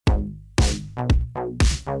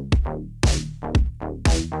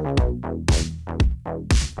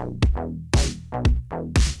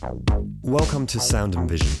Welcome to Sound and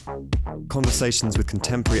Vision, conversations with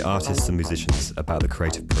contemporary artists and musicians about the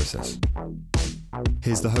creative process.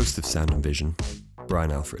 Here's the host of Sound and Vision,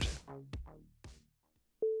 Brian Alfred.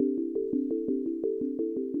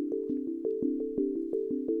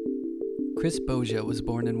 Chris Bogia was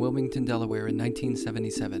born in Wilmington, Delaware in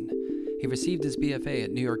 1977. He received his BFA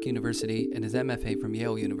at New York University and his MFA from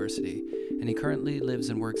Yale University, and he currently lives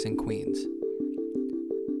and works in Queens.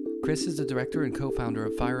 Chris is the director and co-founder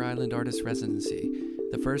of Fire Island Artist Residency,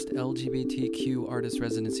 the first LGBTQ artist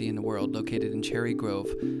residency in the world, located in Cherry Grove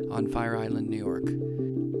on Fire Island, New York,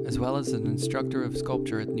 as well as an instructor of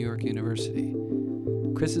sculpture at New York University.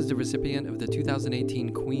 Chris is the recipient of the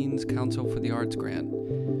 2018 Queens Council for the Arts Grant,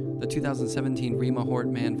 the 2017 Rema Hort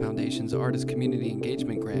Mann Foundation's Artist Community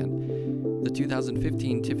Engagement Grant, the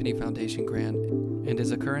 2015 Tiffany Foundation Grant, and is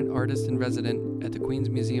a current artist in resident at the Queens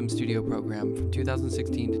Museum Studio Program from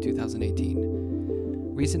 2016 to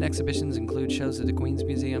 2018. Recent exhibitions include shows at the Queens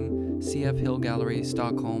Museum, CF Hill Gallery,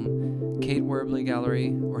 Stockholm, Werble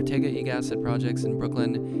Gallery, Ortega y Gasset Projects in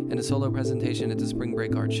Brooklyn, and a solo presentation at the Spring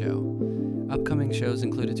Break Art Show. Upcoming shows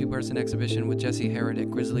include a two-person exhibition with Jesse Harrod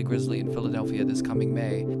at Grizzly Grizzly in Philadelphia this coming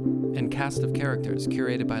May, and Cast of Characters,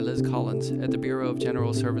 curated by Liz Collins at the Bureau of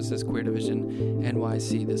General Services Queer Division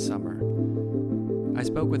NYC this summer. I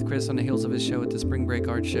spoke with Chris on the heels of his show at the Spring Break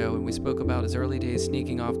Art Show, and we spoke about his early days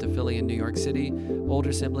sneaking off to Philly and New York City,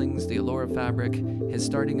 older siblings, the allure of fabric, his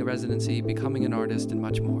starting a residency, becoming an artist, and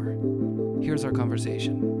much more. Here's our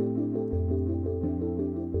conversation.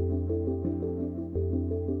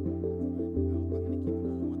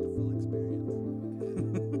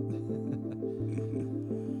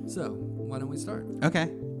 So, why don't we start?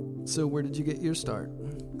 Okay. So, where did you get your start?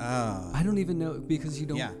 I don't even know, because you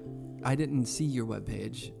don't... Yeah. I didn't see your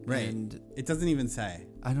webpage. Right. And it doesn't even say.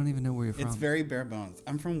 I don't even know where you're from. It's very bare bones.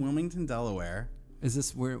 I'm from Wilmington, Delaware. Is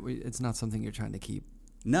this where... it's not something you're trying to keep?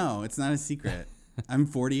 No, it's not a secret. I'm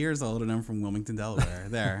 40 years old and I'm from Wilmington, Delaware.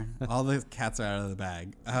 There. All the cats are out of the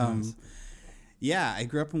bag. Nice. Yeah, I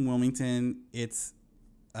grew up in Wilmington. It's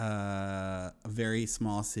a very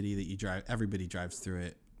small city that you drive... Everybody drives through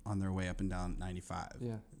it on their way up and down 95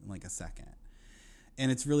 in like a second.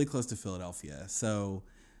 And it's really close to Philadelphia. So,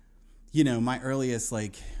 you know, my earliest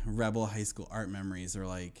like rebel high school art memories are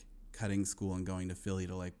like cutting school and going to Philly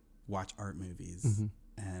to like watch art movies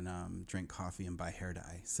and drink coffee and buy hair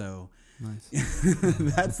dye. So nice.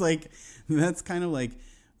 that's kind of like,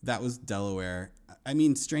 that was Delaware. I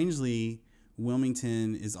mean, strangely,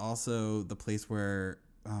 Wilmington is also the place where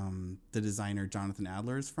the designer Jonathan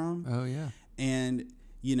Adler is from. Oh, yeah. And,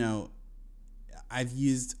 you know, I've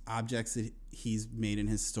used objects that he's made in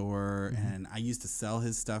his store, and I used to sell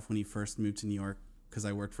his stuff when he first moved to New York because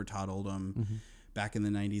I worked for Todd Oldham back in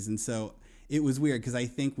the 90s. And so it was weird because I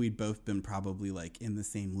think we'd both been probably like in the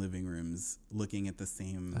same living rooms looking at the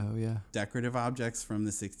same decorative objects from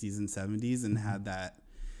the 60s and 70s and had that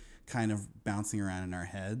kind of bouncing around in our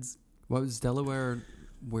heads. What was Delaware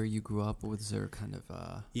where you grew up? Was there kind of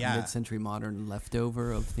a mid-century modern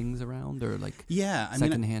leftover of things around, or like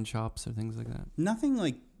secondhand shops or things like that? Nothing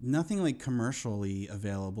like commercially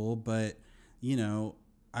available, but you know,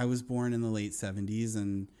 I was born in the late 70s,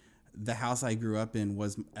 and the house I grew up in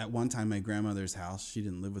was at one time my grandmother's house. She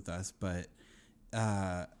didn't live with us, but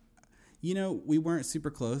you know, we weren't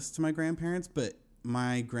super close to my grandparents, but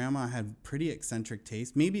my grandma had pretty eccentric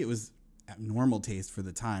taste. Maybe it was abnormal taste for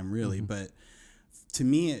the time, really, but to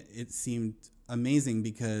me, it seemed amazing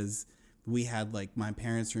because we had like, my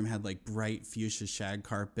parents' room had like bright fuchsia shag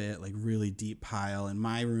carpet, like really deep pile. And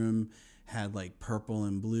my room had like purple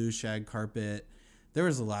and blue shag carpet. There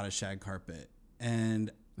was a lot of shag carpet.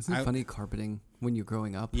 And isn't it funny carpeting when you're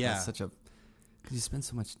growing up? Yeah. Because you spend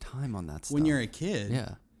so much time on that stuff. When you're a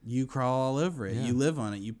kid, you crawl all over it. Yeah. You live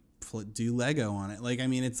on it. You do Lego on it. Like, I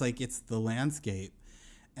mean, it's like, it's the landscape.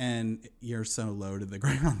 And you're so low to the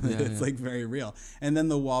ground that it's like very real. And then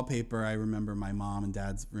the wallpaper, I remember my mom and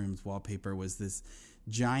dad's room's wallpaper was this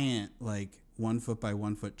giant, like 1 foot by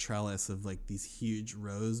 1 foot trellis of like these huge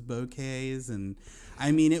rose bouquets. And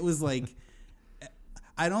I mean, it was like,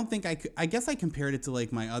 I don't think I guess I compared it to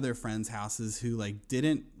like my other friends' houses who like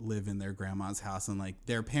didn't live in their grandma's house and like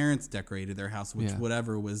their parents decorated their house, which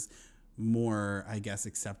whatever was more, I guess,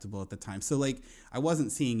 acceptable at the time. So like I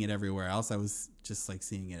wasn't seeing it everywhere else. I was just like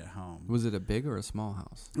seeing it at home. Was it a big or a small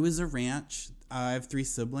house? It was a ranch. I have 3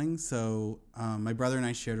 siblings, so my brother and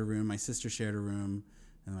I shared a room. My sister shared a room,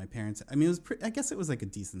 and my parents. I mean, it was. I guess it was like a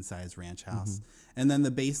decent sized ranch house. And then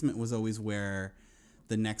the basement was always where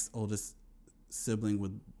the next oldest sibling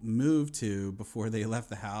would move to before they left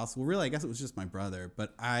the house. Well, really, I guess it was just my brother,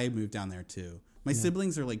 but I moved down there too. My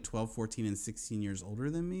siblings are like 12, 14, and 16 years older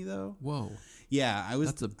than me, though. Whoa. Yeah,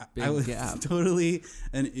 That's a big I was gap. Totally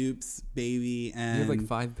an oops baby. And you have like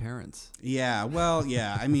 5 parents. Yeah, well,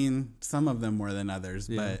 yeah. I mean, some of them more than others,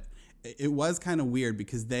 Yeah. but it was kind of weird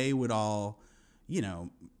because they would all, you know,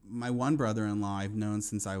 my one brother-in-law I've known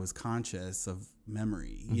since I was conscious of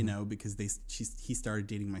memory, you know, because he started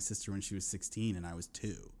dating my sister when she was 16 and I was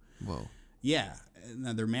 2. Whoa. Yeah, and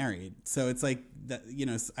then they're married. So it's like that, you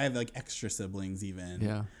know, I have like extra siblings even.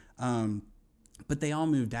 Yeah. But they all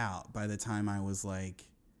moved out by the time I was like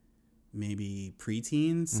maybe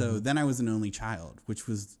preteen. So then I was an only child, which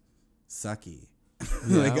was sucky.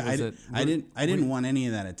 Yeah, like I didn't want any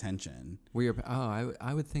of that attention.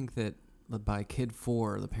 I would think that by kid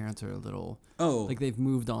 4, the parents are a little like they've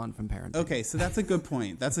moved on from parenting. Okay, so that's a good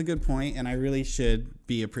point. That's a good point, and I really should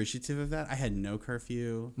be appreciative of that. I had no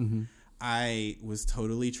curfew. Mm-hmm. I was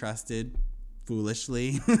totally trusted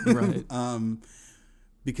foolishly. Right.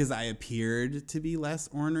 Because I appeared to be less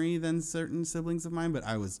ornery than certain siblings of mine, but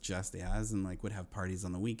I was just as, and like would have parties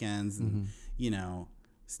on the weekends and, you know,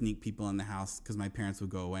 sneak people in the house because my parents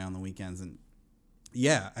would go away on the weekends. And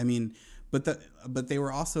yeah, I mean, but they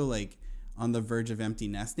were also like on the verge of empty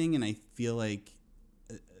nesting. And I feel like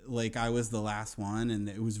I was the last one, and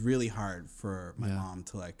it was really hard for my mom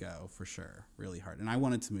to let go, for sure. Really hard. And I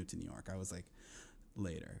wanted to move to New York. I was like,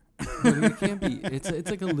 later. But it can't be. It's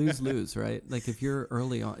like a lose-lose, right? Like if you're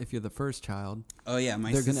early on, if you're the first child. Oh yeah,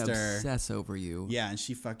 they're gonna obsess over you. Yeah, and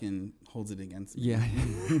she fucking holds it against me. Yeah.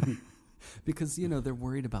 Because, you know, they're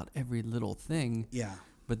worried about every little thing. Yeah.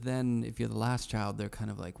 But then if you're the last child, they're kind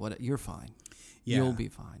of like, "What? You're fine. Yeah. You'll be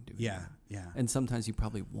fine, dude." Yeah. Yeah. And sometimes you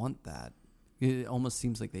probably want that. It almost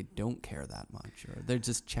seems like they don't care that much, or they're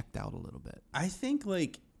just checked out a little bit. I think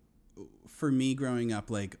like, for me growing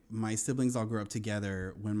up, like my siblings all grew up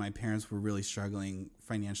together when my parents were really struggling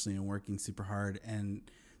financially and working super hard, and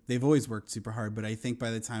they've always worked super hard. But I think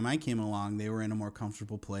by the time I came along, they were in a more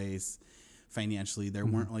comfortable place financially. There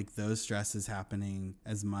weren't like those stresses happening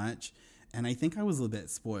as much. And I think I was a little bit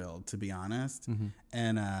spoiled, to be honest.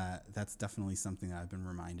 And that's definitely something that I've been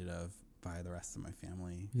reminded of by the rest of my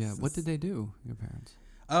family. Yeah. What did they do, your parents?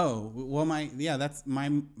 Oh, well,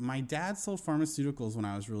 my dad sold pharmaceuticals when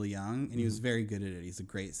I was really young, and he was very good at it. He's a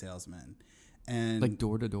great salesman. And like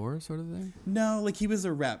door to door sort of thing? No, like he was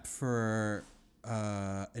a rep for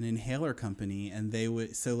an inhaler company, and they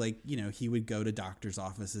would, so like, you know, he would go to doctors'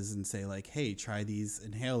 offices and say like, "Hey, try these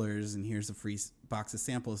inhalers, and here's a free box of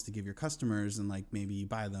samples to give your customers, and like maybe you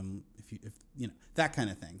buy them if you know, that kind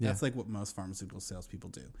of thing." Yeah. That's like what most pharmaceutical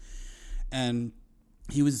salespeople do. And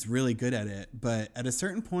he was really good at it, but at a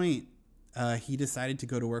certain point, he decided to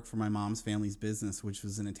go to work for my mom's family's business, which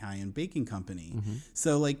was an Italian baking company.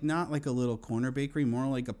 So like not like a little corner bakery, more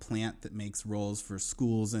like a plant that makes rolls for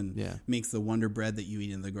schools and makes the Wonder Bread that you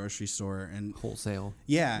eat in the grocery store and wholesale.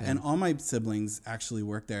 Yeah, and all my siblings actually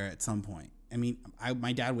worked there at some point. I mean,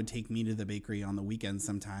 my dad would take me to the bakery on the weekends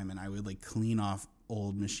sometime, and I would like clean off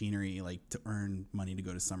old machinery like to earn money to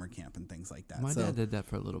go to summer camp and things like that. My dad did that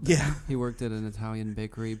for a little bit. Yeah. He worked at an Italian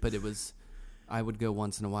bakery, but it was, I would go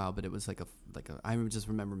once in a while, but it was like a I just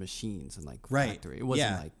remember machines and like factory. It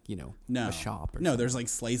wasn't like, you know, a shop or something. There's like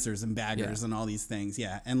slicers and baggers and all these things.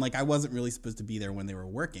 Yeah. And like I wasn't really supposed to be there when they were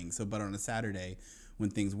working. So, but on a Saturday when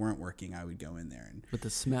things weren't working, I would go in there. And but the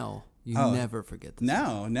smell, you never forget the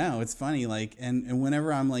smell. No, it's funny. Like, and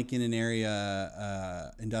whenever I'm like in an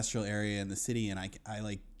area, industrial area in the city, and I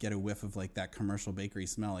like get a whiff of like that commercial bakery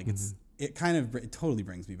smell, like it totally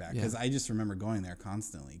brings me back, because I just remember going there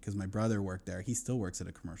constantly because my brother worked there. He still works at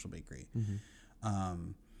a commercial bakery.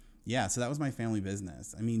 So that was my family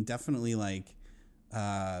business. I mean, definitely like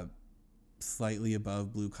slightly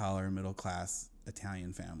above blue collar, middle class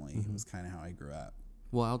Italian family. It was kind of how I grew up.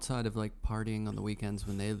 Well, outside of like partying on the weekends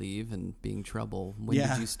when they leave and being trouble, when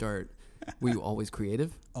did you start? Were you always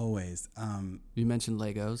creative? Always. You mentioned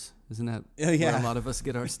Legos. Isn't that where a lot of us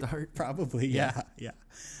get our start? Probably, yeah.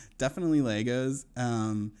 Definitely Legos.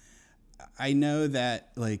 I know that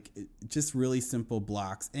like just really simple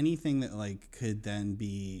blocks, anything that like could then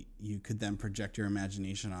be, you could then project your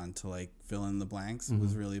imagination on to like fill in the blanks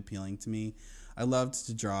was really appealing to me. I loved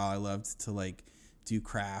to draw. I loved to like do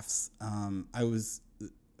crafts.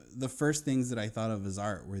 The first things that I thought of as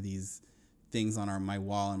art were these things on my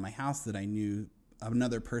wall in my house that I knew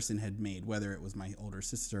another person had made, whether it was my older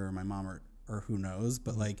sister or my mom or who knows,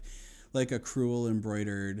 but like a crewel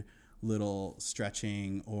embroidered little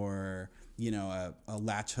stretching, or, you know, a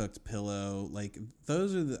latch hooked pillow. Like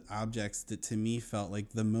those are the objects that to me felt like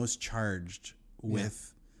the most charged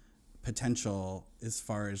with potential as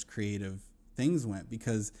far as creative things went,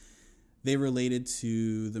 because they related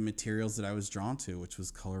to the materials that I was drawn to, which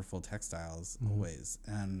was colorful textiles always.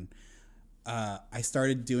 And I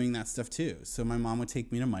started doing that stuff too. So my mom would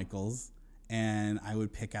take me to Michael's, and I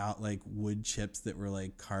would pick out like wood chips that were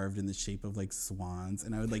like carved in the shape of like swans,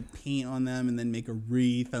 and I would like paint on them and then make a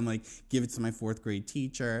wreath and like give it to my 4th grade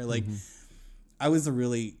teacher. Like I was a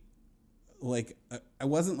really like I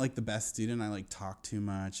wasn't like the best student. I like talked too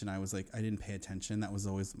much, and I was like I didn't pay attention. That was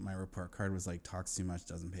always my report card, was like talks too much,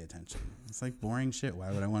 doesn't pay attention. It's like boring shit.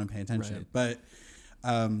 Why would I want to pay attention? Right.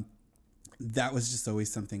 But that was just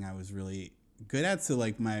always something I was really good at. So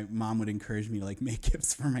like my mom would encourage me to like make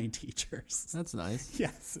gifts for my teachers. That's nice. Yeah,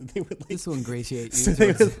 so they would like, this will ingratiate you. So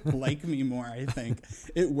they would like me more, I think.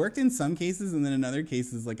 It worked in some cases, and then in other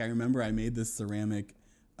cases, like I remember I made this ceramic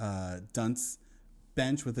dunce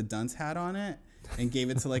bench with a dunce hat on it and gave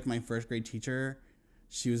it to like my 1st grade teacher.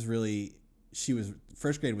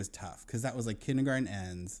 First grade was tough because that was like kindergarten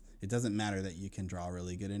ends. It doesn't matter that you can draw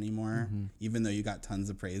really good anymore, even though you got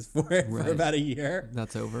tons of praise for it for about a year.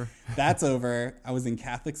 That's over. That's over. I was in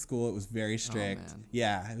Catholic school. It was very strict. Oh,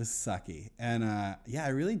 yeah, it was sucky. And I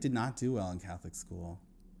really did not do well in Catholic school.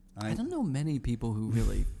 I don't know many people who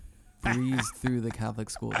really breezed through the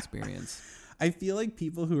Catholic school experience. I feel like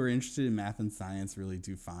people who are interested in math and science really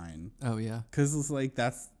do fine. Oh, yeah. Because it's like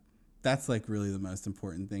that's like really the most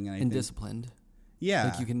important thing. And disciplined.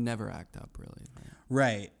 Yeah. Like you can never act up, really.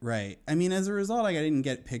 Right. I mean, as a result, like I didn't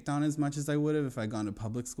get picked on as much as I would have if I'd gone to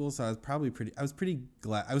public school. So I was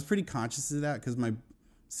pretty conscious of that, because my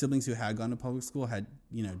siblings who had gone to public school had,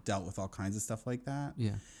 dealt with all kinds of stuff like that.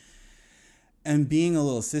 Yeah. And being a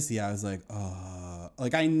little sissy, I was like,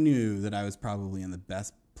 like I knew that I was probably in the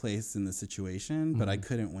best place in the situation, but I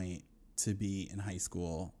couldn't wait to be in high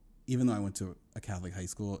school. Even though I went to a Catholic high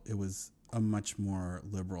school, it was a much more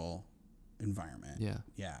liberal environment.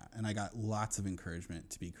 Yeah. And I got lots of encouragement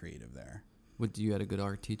to be creative there. You had a good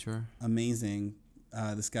art teacher? Amazing.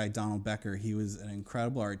 This guy, Donald Becker, he was an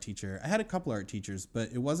incredible art teacher. I had a couple art teachers,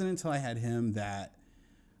 but it wasn't until I had him that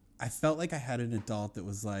I felt like I had an adult that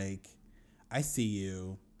was like, I see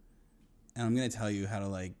you, and I'm going to tell you how to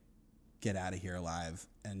like get out of here alive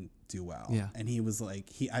and do well. Yeah. And he was like,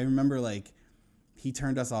 I remember like he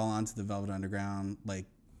turned us all onto the Velvet Underground like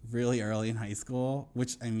really early in high school,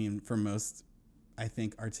 which I mean, for most, I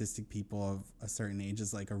think artistic people of a certain age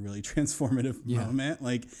is like a really transformative moment.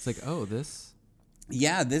 Like it's like, oh, this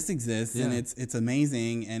exists, and it's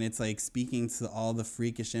amazing, and it's like speaking to all the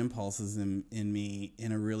freakish impulses in me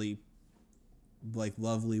in a really like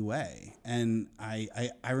lovely way. And I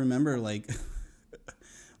remember like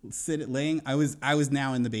I was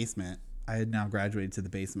now in the basement. I had now graduated to the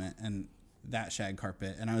basement and that shag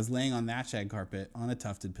carpet, and I was laying on that shag carpet on a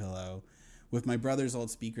tufted pillow with my brother's old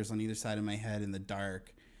speakers on either side of my head in the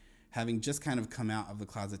dark, having just kind of come out of the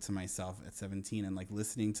closet to myself at 17 and like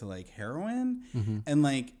listening to like heroin and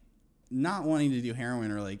like not wanting to do heroin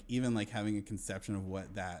or like even like having a conception of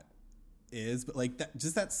what that is, but like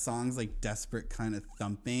that song's like desperate kind of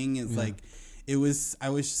thumping is like I was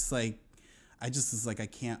just like I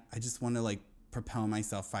just want to like propel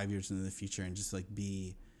myself 5 years into the future and just like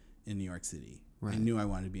be in New York City. Right. I knew I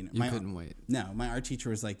wanted to be in You couldn't wait. No, my art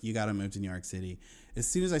teacher was like, you got to move to New York City. As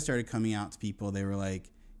soon as I started coming out to people, they were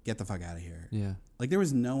like, get the fuck out of here. Yeah. Like there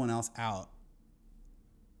was no one else out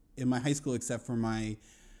in my high school except for my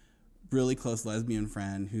really close lesbian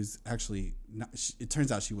friend who's actually not, it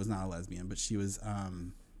turns out she was not a lesbian, but she was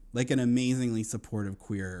like an amazingly supportive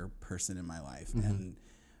queer person in my life. And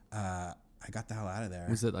I got the hell out of there.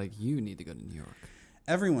 Was it like, you need to go to New York?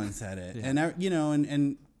 Everyone said it. And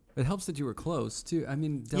and it helps that you were close too. I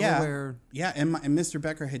mean, Delaware. Yeah. And Mr.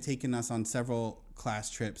 Becker had taken us on several class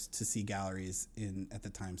trips to see galleries at the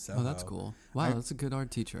time. So that's cool. Wow. That's a good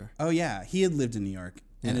art teacher. Oh yeah. He had lived in New York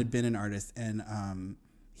and had been an artist, and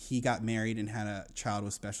he got married and had a child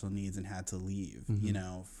with special needs and had to leave,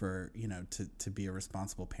 to be a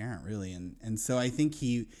responsible parent really. And so I think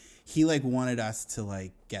he like wanted us to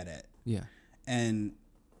like get it. Yeah. And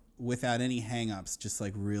without any hang-ups, just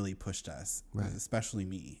like really pushed us, especially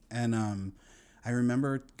me. And I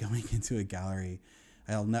remember going into a gallery,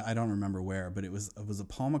 I don't remember where, but it was a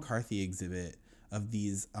Paul McCarthy exhibit of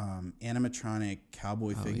these animatronic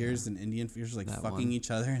cowboy figures and Indian figures like fucking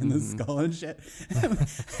each other in the skull and shit.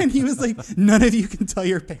 And he was like, none of you can tell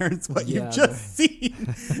your parents what you've just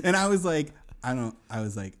seen. And I was like, I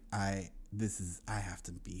have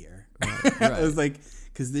to be here. Right. Right. I was like,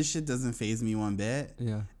 because this shit doesn't faze me one bit.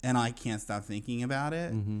 Yeah. And I can't stop thinking about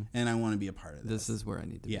it. And I want to be a part of this. This is where I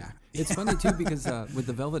need to Yeah. be. It's funny, too, because with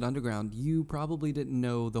the Velvet Underground, you probably didn't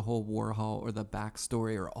know the whole Warhol or the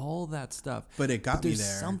backstory or all that stuff. But it got me there.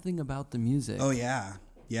 There's something about the music. Oh, yeah.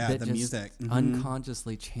 Yeah, that the just music.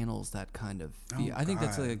 unconsciously channels that kind of feel. Oh, I think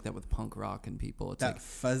that's God. like that with punk rock and people. It's That like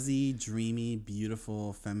fuzzy, dreamy,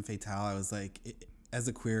 beautiful femme fatale. I was like, as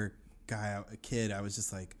a queer guy, a kid, I was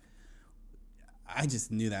just like, I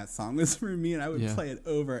just knew that song was for me, and I would play it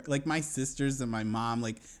over. Like my sisters and my mom,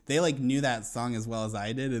 like they like knew that song as well as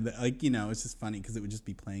I did, and like, you know, it's just funny because it would just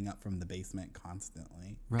be playing up from the basement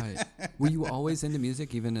constantly. right. Were you always into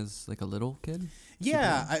music, even as like a little kid?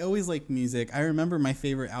 Yeah, I always liked music. I remember my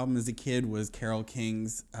favorite album as a kid was Carole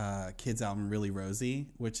King's kids album, Really Rosie,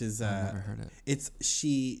 which is I've never heard it.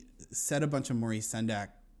 She set a bunch of Maurice Sendak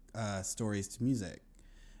stories to music,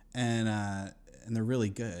 and they're really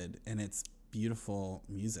good, and it's beautiful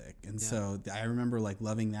music. And so I remember like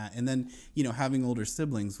loving that. And then, you know, having older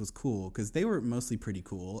siblings was cool because they were mostly pretty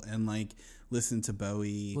cool and like listened to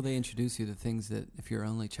Bowie. Well, they introduce you to things that if you're an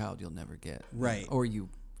only child, you'll never get. Right. Or you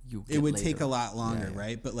it would later. take a lot longer,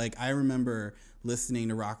 right? But like I remember listening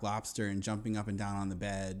to Rock Lobster and jumping up and down on the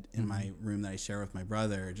bed in my room that I share with my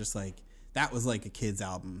brother, just like that was like a kid's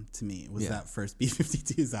album to me. It was that first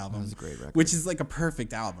B-52s album. That was a great record. Which is like a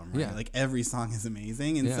perfect album, right? Yeah. Like every song is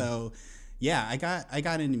amazing. And so yeah, I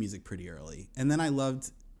got into music pretty early. And then I loved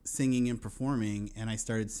singing and performing, and I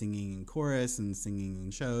started singing in chorus and singing in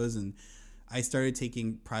shows, and I started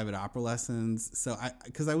taking private opera lessons. So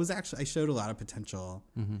because I showed a lot of potential.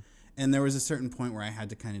 And there was a certain point where I had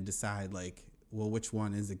to kind of decide like, well, which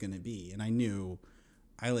one is it going to be? And I knew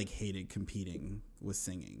I like hated competing with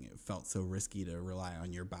singing. It felt so risky to rely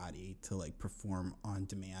on your body to like perform on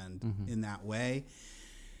demand in that way.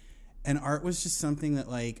 And art was just something that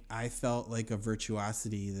like I felt like a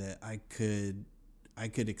virtuosity that I could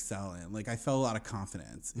excel in. Like I felt a lot of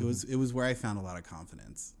confidence. It was where I found a lot of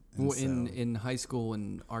confidence. And well, in high school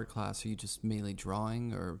and art class, are you just mainly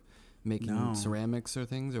drawing or making ceramics or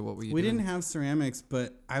things, or what were you doing? We didn't have ceramics,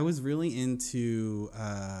 but I was really into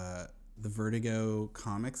the Vertigo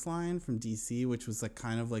comics line from DC, which was like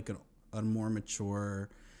kind of like a more mature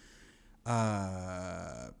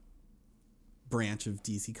branch of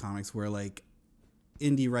DC Comics where like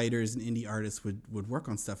indie writers and indie artists would work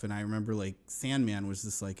on stuff. And I remember like Sandman was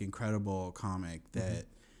this like incredible comic that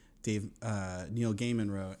Neil Gaiman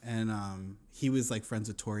wrote, and he was like friends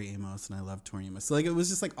with Tori Amos, and I loved Tori Amos. So like it was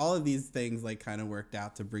just like all of these things like kind of worked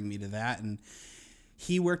out to bring me to that. And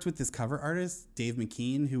he worked with this cover artist, Dave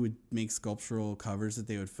McKean, who would make sculptural covers that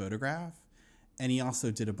they would photograph. And he also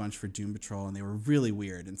did a bunch for Doom Patrol, and they were really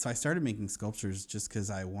weird. And so I started making sculptures just because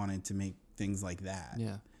I wanted to make things like that.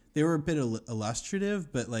 Yeah. They were a bit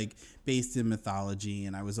illustrative, but like based in mythology,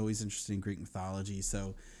 and I was always interested in Greek mythology.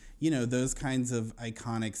 So, you know, those kinds of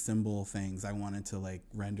iconic symbol things I wanted to like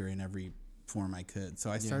render in every form I could. So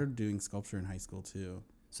I started doing sculpture in high school too.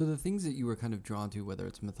 So the things that you were kind of drawn to, whether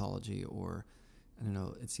it's mythology or, I don't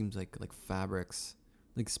know, it seems like fabrics,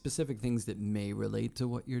 like specific things that may relate to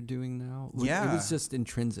what you're doing now. Yeah. It was just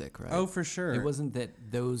intrinsic, right? Oh, for sure. It wasn't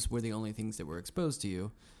that those were the only things that were exposed to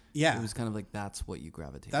you. Yeah. It was kind of like that's what you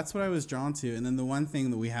gravitated. That's what I was drawn to. And then the one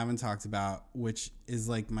thing that we haven't talked about, which is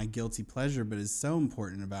like my guilty pleasure, but is so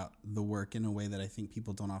important about the work in a way that I think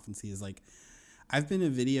people don't often see, is like I've been a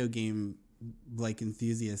video game like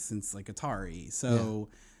enthusiast since like Atari. So,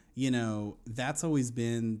 you know, that's always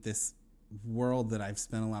been this world that I've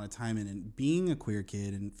spent a lot of time in, and being a queer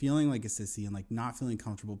kid and feeling like a sissy and like not feeling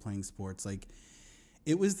comfortable playing sports. Like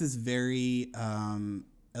it was this very,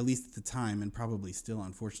 at least at the time, and probably still,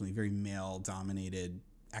 unfortunately, very male-dominated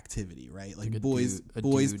activity, right? Like boys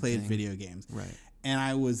played video games, right? And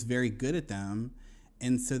I was very good at them,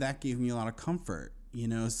 and so that gave me a lot of comfort, you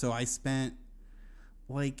know. So I spent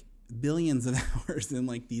like billions of hours in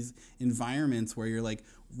like these environments where you're like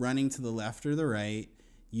running to the left or the right,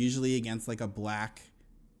 usually against like a black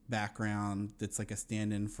background that's like a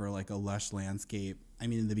stand-in for like a lush landscape. I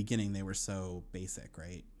mean, in the beginning, they were so basic,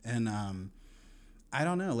 right? And I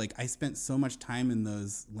don't know, like I spent so much time in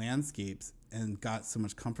those landscapes and got so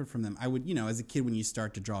much comfort from them. I would, you know, as a kid, when you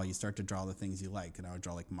start to draw the things you like, and I would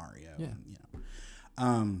draw like Mario. Yeah. And, you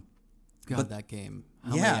know, God, that game.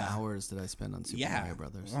 How many hours did I spend on Super Mario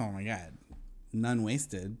Brothers? Oh my God. None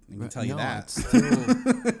wasted. I can tell you that. It's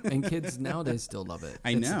still, and kids nowadays still love it.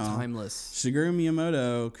 I know. It's timeless. Shigeru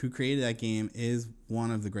Miyamoto, who created that game, is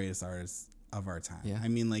one of the greatest artists of our time. Yeah. I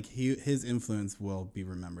mean, like his influence will be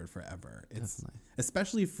remembered forever. It's Definitely.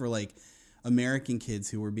 Especially for like American kids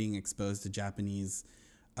who were being exposed to Japanese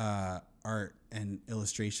art and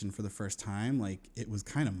illustration for the first time, like it was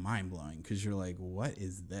kind of mind blowing because you're like, what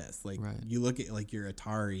is this? Like you look at like your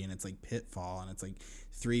Atari and it's like Pitfall and it's like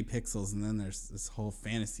 3 pixels and then there's this whole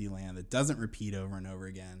fantasy land that doesn't repeat over and over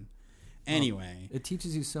again. Anyway, it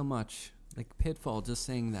teaches you so much. Like Pitfall, just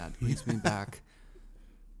saying that brings me back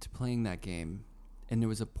to playing that game. And there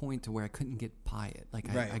was a point to where I couldn't get by it.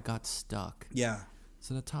 Like I got stuck. Yeah.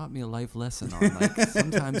 So that taught me a life lesson on like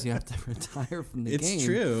sometimes you have to retire from the game. It's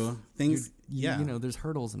true. Things, you know, there's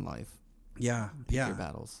hurdles in life. Yeah. Pick your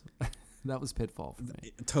battles. That was Pitfall for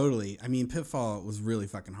me. Totally. I mean, Pitfall was really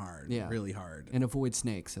fucking hard. Yeah. Really hard. And avoid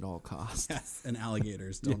snakes at all costs. Yes. And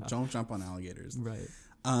alligators. Don't jump on alligators. Right.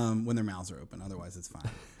 When their mouths are open. Otherwise, it's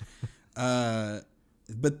fine.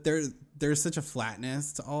 But there's such a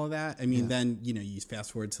flatness to all of that. I mean, then, you know, you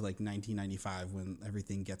fast forward to like 1995 when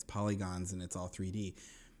everything gets polygons and it's all 3D.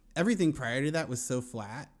 Everything prior to that was so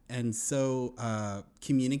flat and so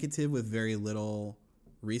communicative with very little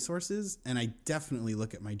resources. And I definitely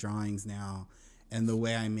look at my drawings now and the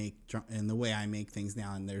way I make things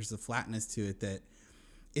now. And there's a flatness to it that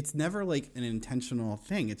it's never like an intentional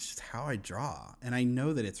thing. It's just how I draw. And I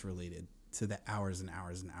know that it's related to the hours and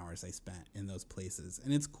hours and hours I spent in those places.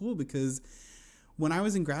 And it's cool because when I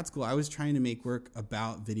was in grad school, I was trying to make work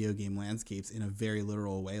about video game landscapes in a very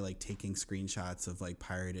literal way, like taking screenshots of like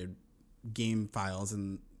pirated game files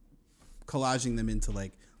and collaging them into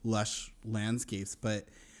like lush landscapes. But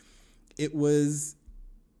it was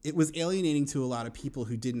alienating to a lot of people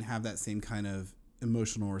who didn't have that same kind of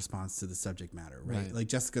emotional response to the subject matter, right? Like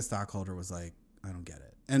Jessica Stockholder was like, I don't get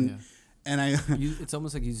it. And it's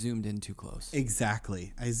almost like you zoomed in too close.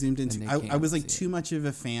 Exactly. I zoomed into, I was like too much of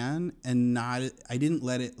a fan and I didn't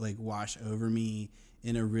let it like wash over me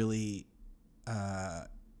in a really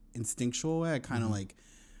instinctual way. I kind of like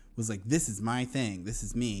was like, this is my thing. This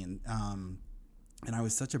is me. And I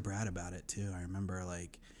was such a brat about it too. I remember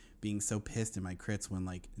like being so pissed in my crits when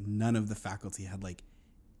like none of the faculty had like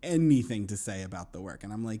anything to say about the work.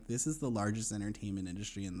 And I'm like, this is the largest entertainment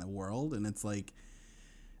industry in the world. And it's like,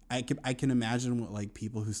 I can imagine what like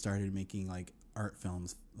people who started making like art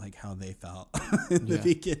films, like how they felt in the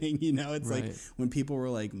beginning, you know, it's like when people were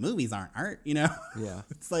like, movies aren't art, you know? Yeah.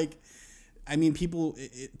 It's like, I mean,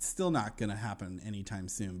 it's still not going to happen anytime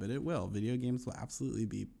soon, but it will. Video games will absolutely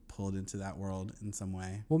be pulled into that world in some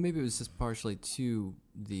way. Well, maybe it was just partially to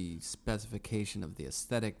the specification of the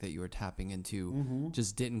aesthetic that you were tapping into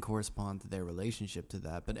just didn't correspond to their relationship to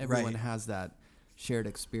that. But everyone has that shared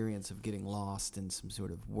experience of getting lost in some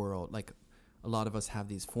sort of world. Like a lot of us have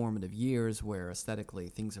these formative years where aesthetically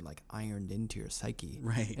things are like ironed into your psyche.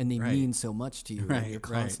 Right. And they mean so much to you. And you're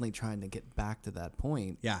constantly trying to get back to that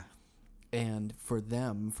point. Yeah. And for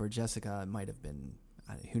Jessica, it might have been,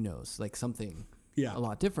 who knows, like something a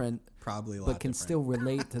lot different. Probably a lot but can different. still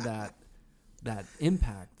relate to that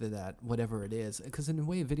impact, that whatever it is. Because in a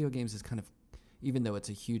way, video games is kind of, even though it's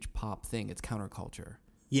a huge pop thing, it's counterculture.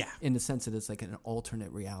 Yeah. In the sense that it's like an alternate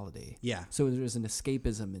reality. Yeah. So there's an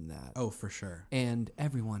escapism in that. Oh, for sure. And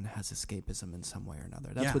everyone has escapism in some way or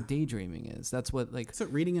another. That's what daydreaming is. That's what That's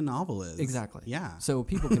what reading a novel is. Exactly. Yeah. So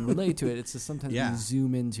people can relate to it. It's just sometimes when you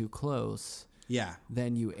zoom in too close. Yeah.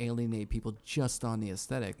 Then you alienate people just on the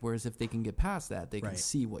aesthetic. Whereas if they can get past that, they can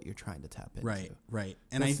see what you're trying to tap into. Right.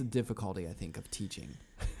 And that's the difficulty, I think, of teaching.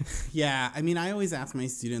 Yeah. I mean, I always ask my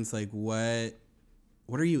students, like,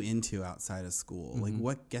 what are you into outside of school? Like,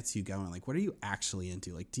 what gets you going? Like, what are you actually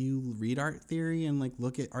into? Like, do you read art theory and like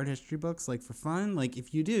look at art history books like for fun? Like,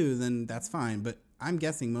 if you do, then that's fine. But I'm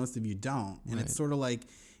guessing most of you don't. And it's sort of like,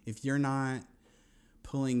 if you're not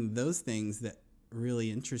pulling those things that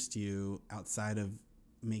really interest you outside of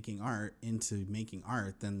making art into making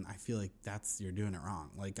art, then I feel like you're doing it wrong.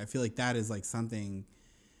 Like, I feel like that is like something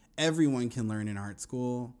everyone can learn in art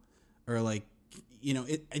school, or like, you know,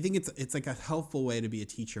 I think it's like a helpful way to be a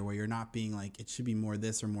teacher where you're not being like, it should be more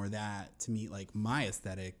this or more that to meet like my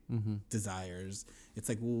aesthetic desires. It's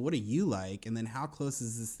like, well, what do you like? And then how close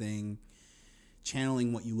is this thing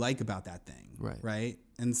channeling what you like about that thing? Right.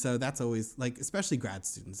 And so that's always like, especially grad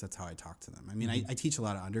students, that's how I talk to them. I mean, I teach a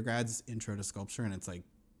lot of undergrads intro to sculpture, and it's like,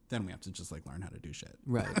 then we have to just like learn how to do shit.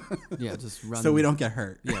 Right. Yeah. Just run. So we don't get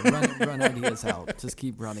hurt. Yeah. Run ideas out. Just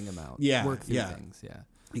keep running them out. Yeah. Work through things. Yeah.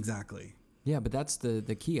 Exactly. Yeah, but that's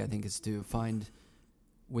the key, I think, is to find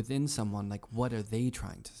within someone, like, what are they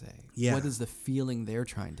trying to say? Yeah. What is the feeling they're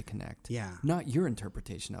trying to connect? Yeah. Not your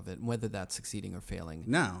interpretation of it, whether that's succeeding or failing.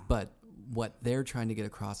 No. But what they're trying to get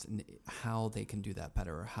across and how they can do that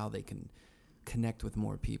better, or how they can connect with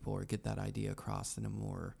more people or get that idea across in a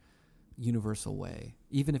more universal way,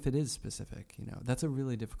 even if it is specific. You know, that's a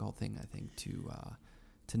really difficult thing, I think, to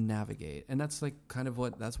to navigate. And that's like kind of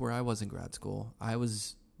that's where I was in grad school. I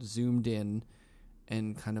was zoomed in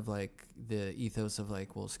and kind of like the ethos of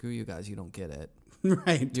like, well, screw you guys, you don't get it.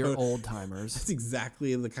 Right. You're old timers. That's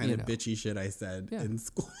exactly the kind of bitchy shit I said in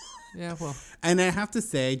school. Yeah, well. And I have to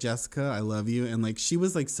say, Jessica, I love you. And like, she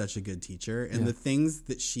was like such a good teacher. And the things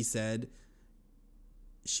that she said,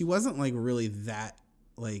 she wasn't like really that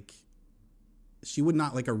like, she would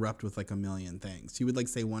not like erupt with like a million things. She would like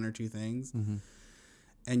say one or two things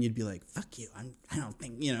and you'd be like, fuck you. I don't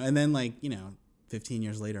think, and then like, 15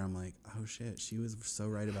 years later, I'm like, oh shit, she was so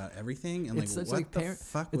right about everything. And it's what like the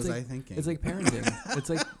fuck was I thinking? It's like parenting. It's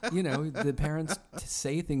like, the parents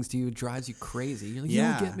say things to you, it drives you crazy. You're like, you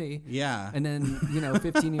don't get me. Yeah. And then,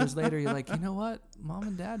 15 years later, you're like, you know what? Mom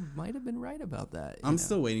and dad might have been right about that. I'm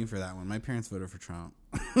still waiting for that one. My parents voted for Trump.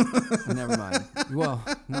 Never mind. Well,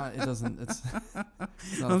 it's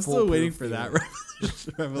I'm still waiting for that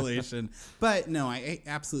revelation. But no, I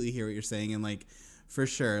absolutely hear what you're saying. And like, for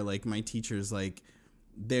sure, like my teachers, like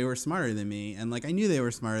they were smarter than me, and like I knew they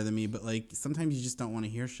were smarter than me, but like sometimes you just don't want to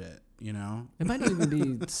hear shit, It might not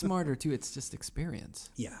even be smarter too. It's just experience.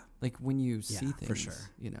 Yeah. Like when you see things, for sure.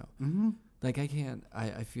 Like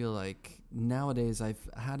I feel like nowadays I've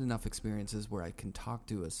had enough experiences where I can talk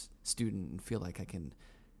to a student and feel like I can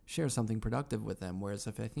share something productive with them. Whereas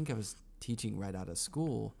if I think I was teaching right out of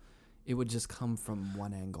school, it would just come from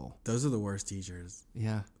one angle. Those are the worst teachers.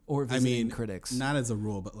 Yeah. Or visiting critics. Not as a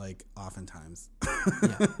rule, but like oftentimes.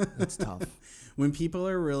 Yeah, that's tough. When people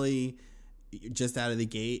are really just out of the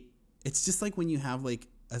gate, it's just like when you have like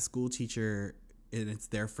a school teacher and it's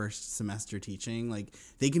their first semester teaching, like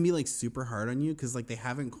they can be like super hard on you because like they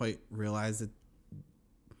haven't quite realized that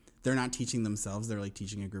they're not teaching themselves. They're like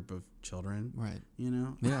teaching a group of children. Right. Yeah.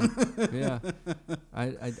 Yeah.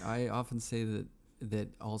 I often say that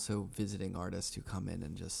also visiting artists who come in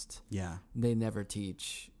and just they never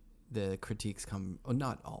teach. The critiques come,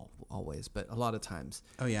 not always, but a lot of times.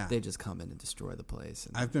 Oh yeah, they just come in and destroy the place.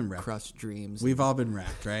 And I've been wrecked. Crushed dreams. We've all been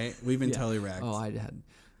wrecked, right? We've been totally wrecked. Oh, I had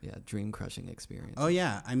dream crushing experience. Oh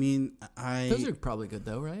yeah, I mean, those are probably good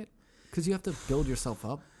though, right? Because you have to build yourself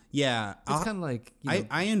up. Yeah, it's kind of like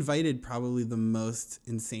I invited probably the most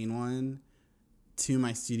insane one to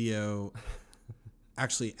my studio.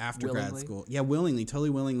 Actually, after grad school, totally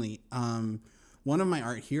willingly. One of my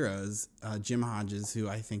art heroes, Jim Hodges, who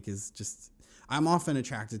I think is just, I'm often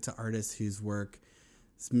attracted to artists whose work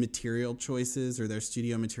material choices or their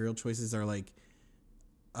studio material choices are like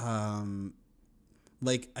I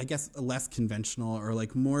guess less conventional or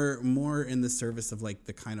like more in the service of like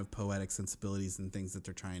the kind of poetic sensibilities and things that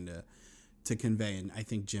they're trying to convey. And I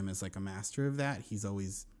think Jim is like a master of that. He's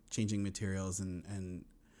always changing materials and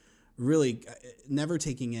really never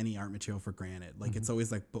taking any art material for granted. Like it's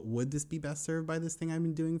always like, but would this be best served by this thing I've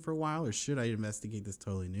been doing for a while? Or should I investigate this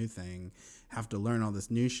totally new thing, have to learn all this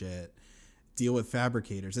new shit, deal with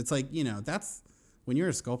fabricators? It's like, that's when you're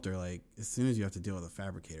a sculptor, like as soon as you have to deal with a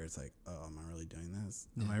fabricator, it's like, oh, am I really doing this?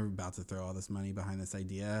 Yeah. Am I about to throw all this money behind this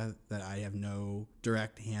idea that I have no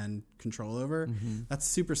direct hand control over? That's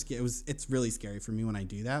super scary. It's really scary for me when I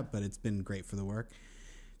do that, but it's been great for the work.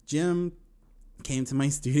 Jim came to my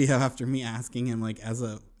studio after me asking him, like,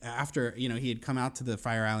 after he had come out to the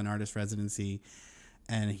Fire Island Artist Residency,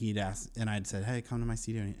 and he'd asked, and I'd said, hey, come to my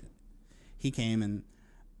studio. And he came, and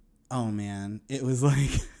oh man, it was like,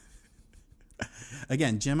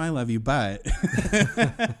 again, Jim, I love you, but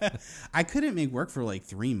I couldn't make work for like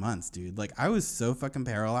 3 months, dude. Like I was so fucking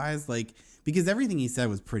paralyzed, like because everything he said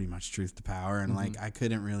was pretty much truth to power, and like I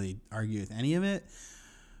couldn't really argue with any of it.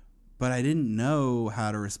 But I didn't know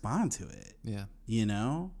how to respond to it. Yeah.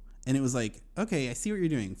 And it was like, okay, I see what you're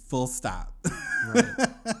doing. Full stop. Right.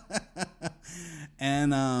 And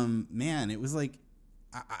man, it was like,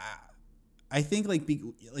 I think like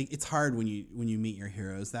it's hard when you meet your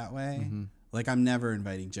heroes that way. Like I'm never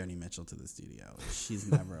inviting Joni Mitchell to the studio. Like,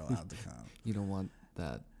 she's never allowed to come. You don't want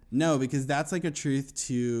that. No, because that's like a truth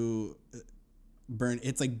to burn.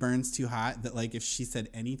 It's like burns too hot that like if she said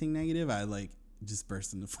anything negative, I like just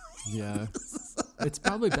burst into flames. Yeah. It's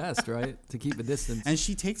probably best, right? To keep a distance. And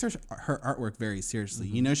she takes her artwork very seriously.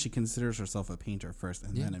 She considers herself a painter first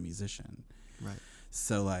and then a musician. Right.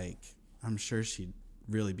 So like, I'm sure she'd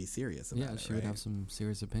really be serious about it. Yeah, she would have some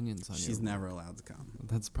serious opinions on you. She's never allowed to come.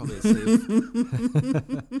 That's probably a safe.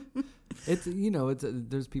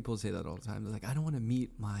 There's people who say that all the time. They're like, I don't want to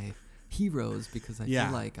meet my heroes because I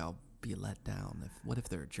feel like I'll be let down. What if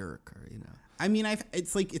they're a jerk or I mean,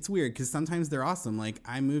 it's weird because sometimes they're awesome. Like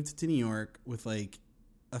I moved to New York with like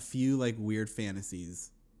a few like weird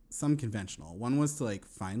fantasies, some conventional. One was to like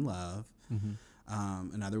find love.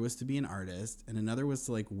 Another was to be an artist, and another was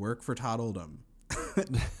to like work for Todd Oldham.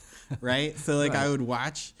 right? So like I would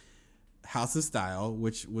watch House of Style,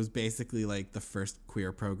 which was basically like the first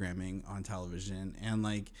queer programming on television, and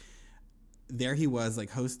like there he was like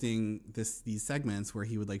hosting these segments where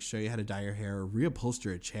he would like show you how to dye your hair or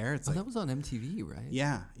reupholster a chair. It's like, that was on MTV, right?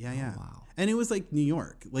 Yeah. Wow. And it was like New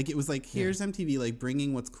York. Like it was like, here's MTV like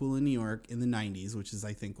bringing what's cool in New York in the 90s, which is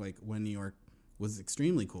I think like when New York was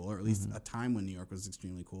extremely cool, or at least a time when New York was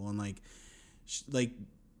extremely cool, and like like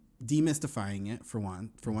demystifying it for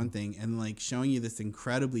one thing, and like showing you this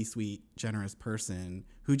incredibly sweet, generous person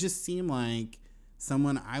who just seemed like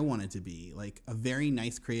someone I wanted to be, like a very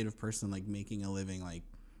nice creative person, like making a living, like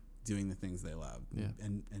doing the things they love,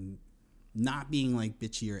 and not being like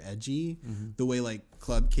bitchy or edgy the way like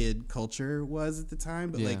club kid culture was at the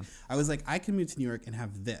time. But like I was like, I can move to New York and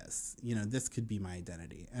have this, you know, this could be my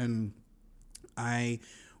identity. And I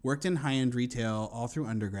worked in high-end retail all through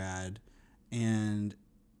undergrad, and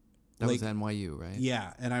that was NYU, right?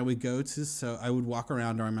 Yeah, and I would go to, so I would walk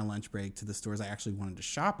around during my lunch break to the stores I actually wanted to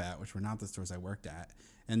shop at, which were not the stores I worked at.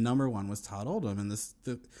 And number one was Todd Oldham, and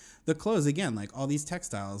the clothes, again, like all these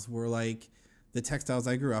textiles were like the textiles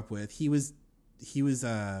I grew up with. He was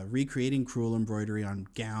recreating crewel embroidery on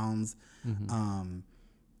gowns.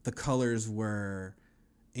 The colors were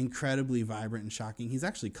incredibly vibrant and shocking. He's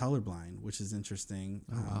actually colorblind, which is interesting.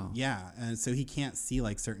 Yeah, and so he can't see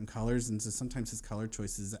like certain colors, and so sometimes his color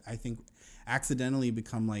choices, I think, accidentally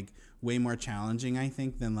become like way more challenging, I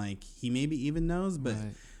think, than like he maybe even knows. But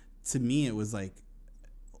to me, it was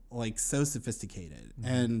like so sophisticated,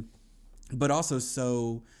 and but also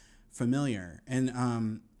so familiar.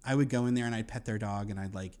 And I would go in there and I'd pet their dog, and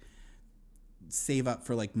I'd like save up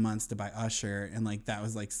for like months to buy Usher, and like that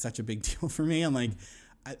was like such a big deal for me. And like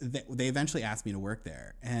they eventually asked me to work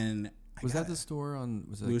there, and was that the store on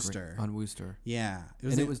Wooster? On Wooster, yeah.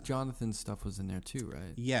 It was Jonathan's stuff was in there too,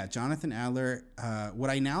 right? Yeah, Jonathan Adler.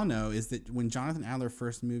 What I now know is that when Jonathan Adler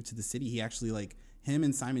first moved to the city, he actually like him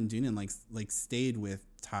and Simon Doonan like stayed with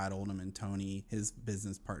Todd Oldham and Tony, his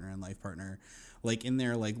business partner and life partner, like in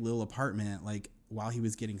their like little apartment, like while he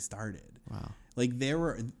was getting started. Wow. Like they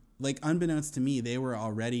were like, unbeknownst to me, they were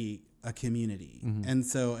already a community. And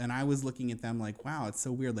so, and I was looking at them like, wow, it's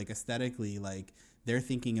so weird. Like aesthetically, like they're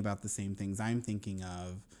thinking about the same things I'm thinking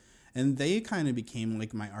of. And they kind of became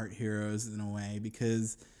like my art heroes in a way,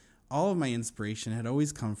 because all of my inspiration had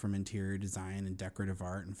always come from interior design and decorative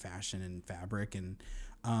art and fashion and fabric. And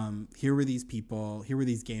here were these people, here were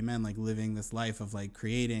these gay men like living this life of like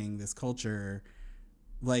creating this culture,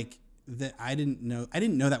 like that I didn't know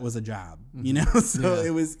that was a job, you know? So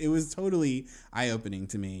it was totally eye-opening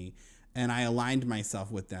to me, and I aligned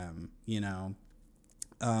myself with them, you know?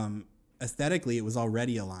 Aesthetically, it was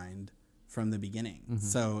already aligned from the beginning.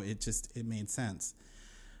 So it made sense.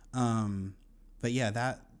 But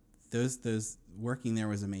yeah, those working there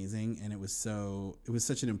was amazing, and it was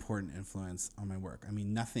such an important influence on my work. I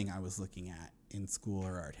mean, nothing I was looking at in school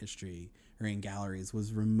or art history or in galleries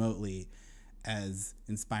was remotely as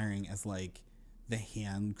inspiring as like the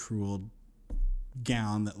hand creweled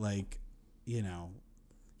gown that like, you know,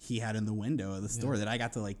 he had in the window of the store that I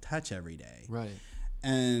got to like touch every day. Right.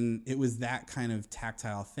 And it was that kind of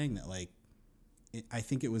tactile thing that like, I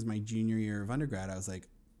think it was my junior year of undergrad. I was like,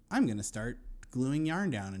 I'm going to start gluing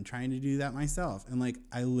yarn down and trying to do that myself. And like,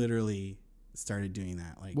 I literally started doing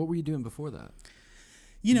that. Like, what were you doing before that?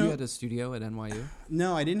 You know, you had a studio at NYU?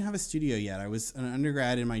 No, I didn't have a studio yet. I was an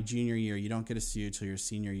undergrad in my junior year. You don't get a studio till your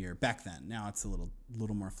senior year. Back then, now it's a little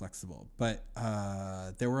more flexible. But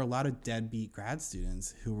there were a lot of deadbeat grad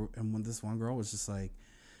students who were, and when this one girl was just like,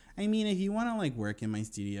 I mean, if you want to like work in my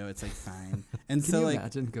studio, it's like fine. And Can so you like,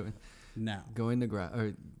 imagine going to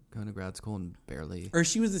grad school and barely? Or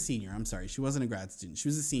she was a senior. I'm sorry, she wasn't a grad student. She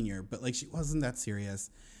was a senior, but like she wasn't that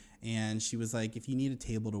serious. And she was like, if you need a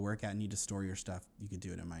table to work at and need to store your stuff, you could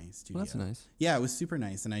do it in my studio. Well, that's nice. Yeah, it was super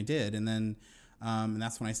nice. And I did. And then and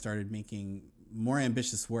that's when I started making more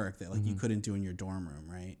ambitious work that like you couldn't do in your dorm room,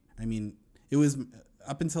 right? I mean, it was,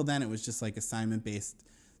 up until then, it was just like assignment-based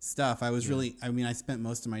stuff. I was really, I mean, I spent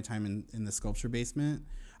most of my time in the sculpture basement.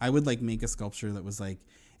 I would like make a sculpture that was like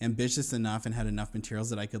ambitious enough and had enough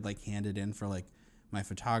materials that I could like hand it in for like my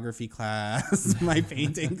photography class, my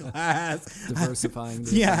painting class. Diversifying.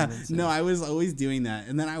 No, I was always doing that.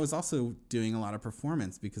 And then I was also doing a lot of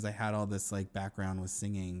performance because I had all this like background with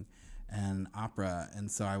singing and opera. And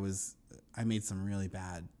so I made some really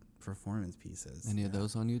bad performance pieces. Any of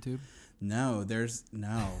those on YouTube? No, there's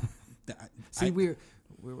no. See, we're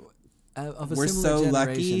of a we're similar so generation.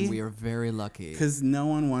 lucky. We are very lucky. Because no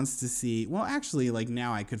one wants to see, well, actually, like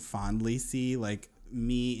now I could fondly see like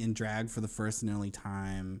me in drag for the first and only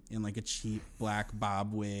time in like a cheap black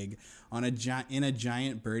bob wig on in a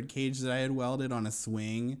giant bird cage that I had welded on a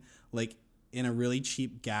swing, like in a really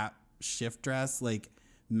cheap Gap shift dress, like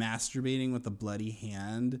masturbating with a bloody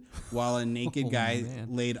hand while a naked guy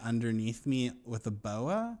laid underneath me with a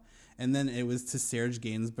boa. And then it was to Serge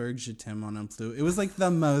Gainsbourg, Je t'aime mon plus. It was like the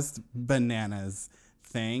most bananas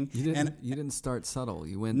thing. You didn't start subtle.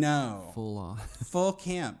 You went full on. Full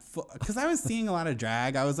camp. Because I was seeing a lot of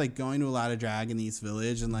drag. I was like going to a lot of drag in the East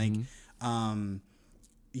Village. And like, I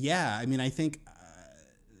mean, I think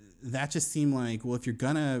that just seemed like, well, if you're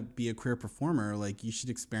going to be a queer performer, like you should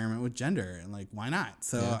experiment with gender. And like, why not?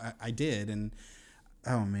 So I did. And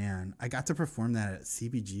oh man, I got to perform that at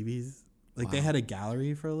CBGB's. Like they had a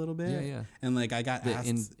gallery for a little bit. Yeah. And like I got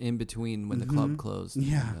asked in between when the club closed.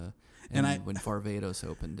 Yeah. And when Farvados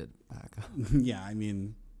opened it back up. Yeah, I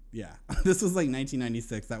mean, yeah. This was like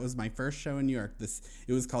 1996. That was my first show in New York.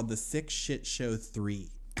 It was called the Sick Shit Show 3.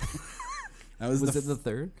 That was it the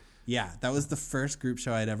third? Yeah, that was the first group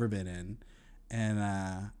show I'd ever been in. And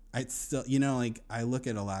I still, like I look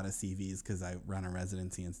at a lot of CVs because I run a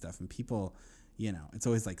residency and stuff, and people, it's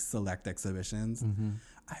always like select exhibitions.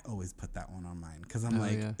 I always put that one on mine because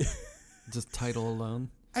I'm just title alone.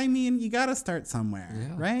 I mean, you got to start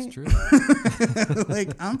somewhere, right? That's true.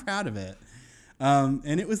 Like, I'm proud of it.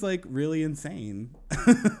 And it was like really insane.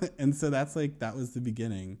 And so that was the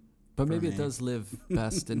beginning. But maybe it does live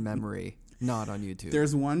best in memory, not on YouTube.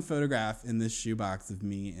 There's one photograph in this shoebox of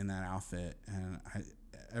me in that outfit. And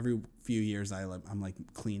every few years I'm like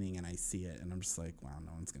cleaning and I see it and I'm just like, wow,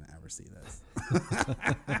 no one's going to ever see this.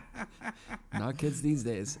 Not kids these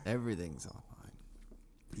days. Everything's online.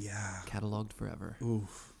 Yeah. Cataloged forever.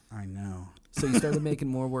 Oof, I know. So you started making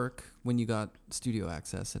more work when you got studio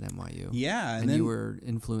access at NYU. Yeah. And then you were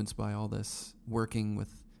influenced by all this working with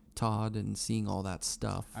Todd and seeing all that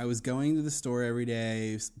stuff. I was going to the store every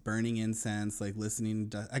day, burning incense, like listening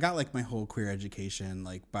to, I got like my whole queer education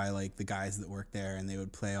like by like the guys that worked there, and they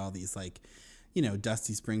would play all these like,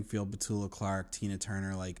 Dusty Springfield, Petula Clark, Tina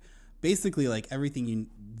Turner, like basically like everything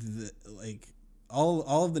like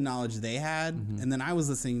all of the knowledge they had. And then I was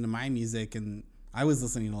listening to my music, and I was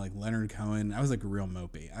listening to like Leonard Cohen. I was like a real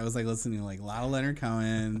mopey. I was like listening to like a lot of Leonard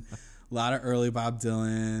Cohen, a lot of early Bob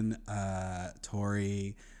Dylan,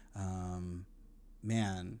 Tori,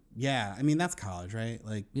 man. Yeah. I mean, that's college, right?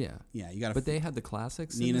 Like, yeah, you got to. But they had the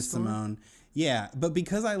classics. Nina Simone. Yeah. But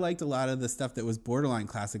because I liked a lot of the stuff that was borderline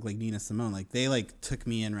classic, like Nina Simone, like they like took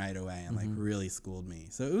me in right away and like really schooled me.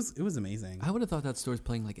 So it was amazing. I would have thought that store's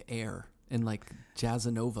playing like Air and like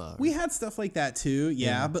Jazzanova. We had stuff like that too.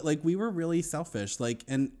 Yeah. But like we were really selfish. Like,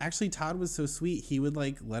 and actually Todd was so sweet. He would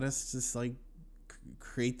like let us just like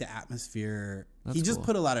create the atmosphere. He just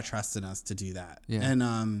put a lot of trust in us to do that. Yeah.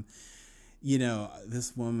 And,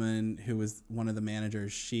 this woman who was one of the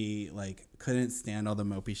managers, she like couldn't stand all the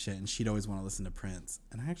mopey shit, and she'd always want to listen to Prince.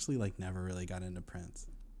 And I actually like never really got into Prince.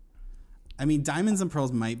 I mean, Diamonds and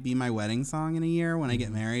Pearls might be my wedding song in a year when I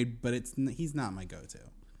get married, but he's not my go-to.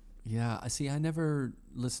 Yeah, I never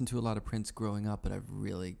listened to a lot of Prince growing up, but I've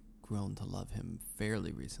really grown to love him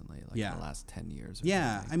fairly recently, like in the last 10 years.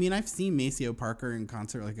 Yeah, I mean, I've seen Maceo Parker in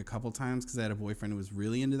concert like a couple times because I had a boyfriend who was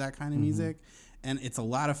really into that kind of music, and it's a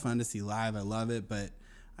lot of fun to see live. I love it, but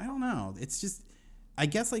I don't know. It's just, I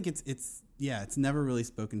guess like it's never really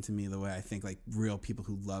spoken to me the way I think like real people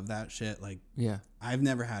who love that shit. Like, I've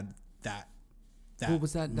never had that. What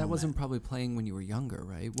was that? That wasn't probably playing when you were younger,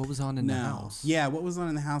 right? What was on in the house? Yeah, what was on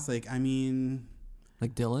in the house? Like, I mean,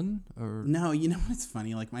 like Dylan or no? You know what's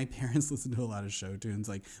funny? Like my parents listen to a lot of show tunes.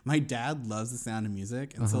 Like my dad loves The Sound of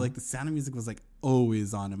Music, and so like The Sound of Music was like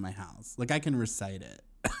always on in my house. Like I can recite it.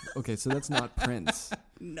 Okay, so that's not Prince.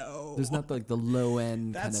 No, there's not like the low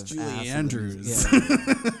end. That's kind of Julie Andrews.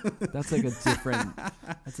 That's like a different.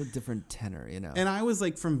 That's a different tenor, And I was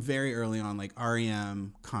like from very early on, like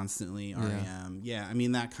REM, constantly REM. Yeah, I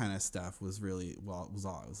mean that kind of stuff was really was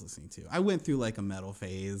all I was listening to. I went through like a metal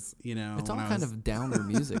phase, It's all kind of downer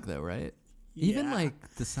music, though, right? Even like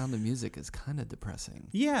The Sound of Music is kind of depressing.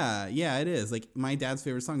 Yeah, it is. Like my dad's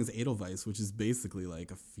favorite song is Edelweiss, which is basically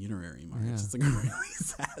like a funerary march. Yeah. It's like a really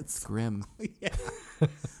sad song. It's grim. Yeah.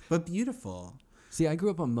 But beautiful. See, I grew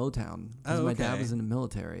up on Motown because my dad was in the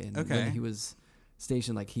military, and when he was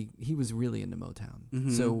stationed, like he was really into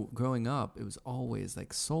Motown. So growing up, it was always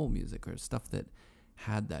like soul music or stuff that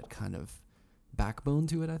had that kind of backbone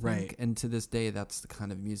to it, I think. Right. And to this day, that's the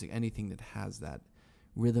kind of music, anything that has that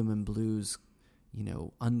rhythm and blues,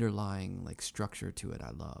 underlying like structure to it, I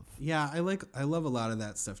love. Yeah, I love a lot of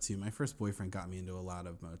that stuff too. My first boyfriend got me into a lot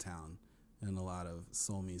of Motown and a lot of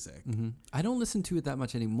soul music. I don't listen to it that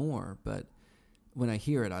much anymore, but when I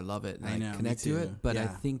hear it, I love it and I connect to it, but I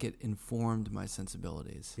think it informed my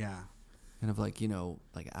sensibilities. Yeah. Kind of like, you know,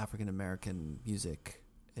 like African American music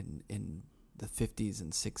in the 50s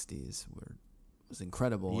and 60s was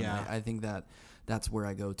incredible. Yeah. And I think that's where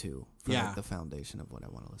I go to for like the foundation of what I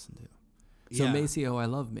want to listen to. So Maceo, I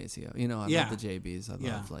love Maceo. You know, I love the JBs. I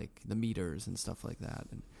love like the meters and stuff like that.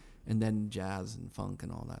 And then jazz and funk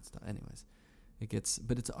and all that stuff. Anyways,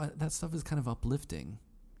 that stuff is kind of uplifting.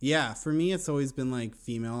 Yeah, for me, it's always been like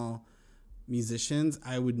female musicians.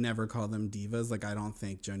 I would never call them divas. Like, I don't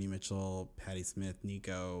think Joni Mitchell, Patti Smith,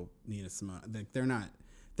 Nico, Nina Simone, like, they're not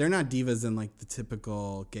divas in like the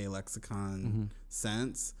typical gay lexicon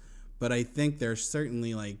sense. But I think they're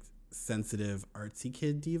certainly like sensitive artsy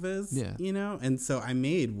kid divas, you know? And so I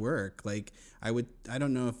made work. Like, I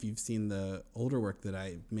don't know if you've seen the older work that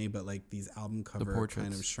I made, but like these album cover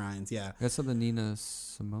kind of shrines. Yeah. That's the Nina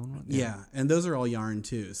Simone one? Yeah. And those are all yarn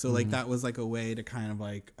too. So like that was like a way to kind of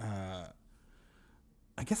like,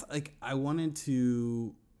 I guess like I wanted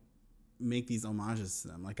to make these homages to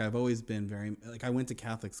them. Like, I've always been very, like, I went to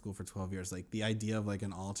Catholic school for 12 years. Like, the idea of like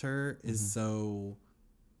an altar is so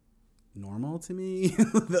normal to me.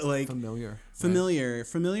 That, like, familiar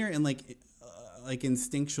and like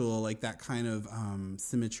instinctual, like that kind of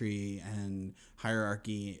symmetry and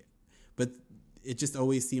hierarchy. But it just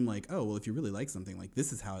always seemed like, oh, well, if you really like something, like,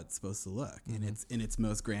 this is how it's supposed to look in its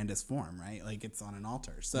most grandest form, right? Like, it's on an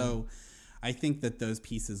altar. So I think that those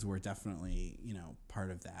pieces were definitely, you know,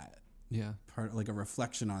 part of that. Yeah. Part, like, a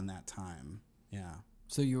reflection on that time. Yeah.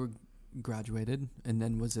 So you were graduated, and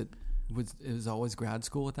then was it always grad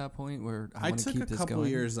school at that point where I took a couple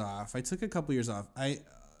years off.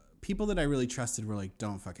 People that I really trusted were like,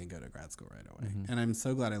 don't fucking go to grad school right away. And I'm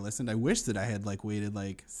so glad I listened. I wish that I had like waited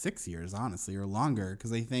like 6 years, honestly, or longer,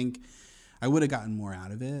 because I think I would have gotten more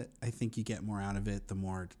out of it. I think you get more out of it the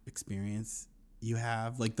more experience you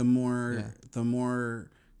have, like the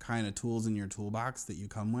more kind of tools in your toolbox that you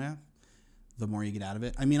come with, the more you get out of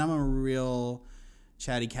it. I mean, I'm a real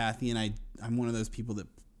chatty Cathy, and I'm one of those people that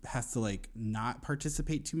has to like not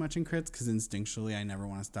participate too much in crits, because instinctually I never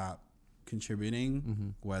want to stop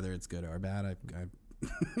contributing, whether it's good or bad. I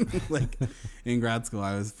like in grad school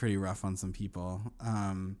I was pretty rough on some people,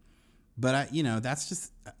 but you know, that's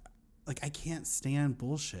just like, I can't stand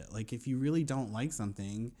bullshit. Like, if you really don't like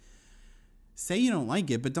something, say you don't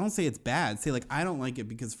like it, but don't say it's bad. Say like, I don't like it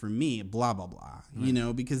because for me, blah, blah, blah, you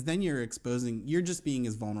know, because then you're just being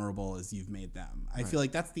as vulnerable as you've made them. I feel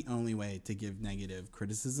like that's the only way to give negative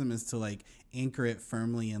criticism, is to like anchor it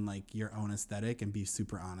firmly in like your own aesthetic and be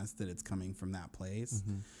super honest that it's coming from that place.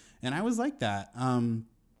 And I was like that.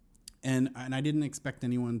 And I didn't expect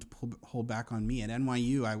anyone to hold back on me. At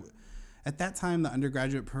NYU, at that time, the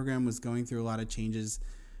undergraduate program was going through a lot of changes,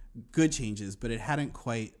 good changes, but it hadn't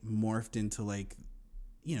quite morphed into like,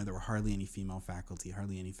 you know, there were hardly any female faculty,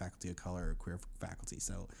 hardly any faculty of color or queer faculty.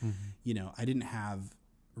 So, you know, I didn't have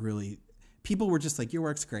really, people were just like, your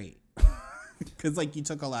work's great. Cause like you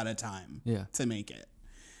took a lot of time to make it,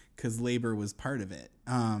 cause labor was part of it.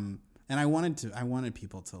 And I wanted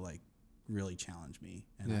people to like really challenge me,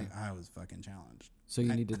 and I was fucking challenged. So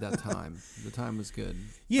you needed that time. The time was good.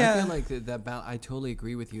 Yeah. I feel like I totally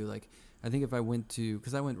agree with you. Like, I think if I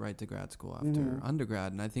because I went right to grad school after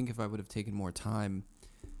undergrad, and I think if I would have taken more time,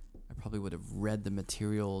 I probably would have read the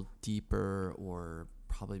material deeper, or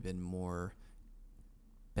probably been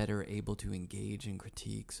better able to engage in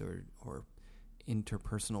critiques or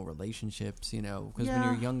interpersonal relationships, you know, because when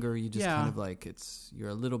you're younger, you just kind of like, you're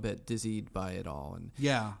a little bit dizzied by it all. And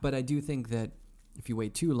but I do think that if you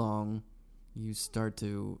wait too long, you start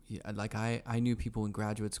to, like, I knew people in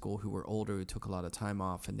graduate school who were older, who took a lot of time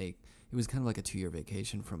off, and it was kind of like a 2-year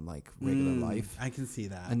vacation from like regular life. I can see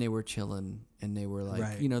that. And they were chilling, and they were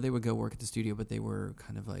like, you know, they would go work at the studio, but they were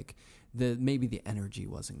kind of like, maybe the energy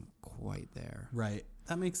wasn't quite there. Right.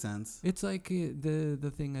 That makes sense. It's like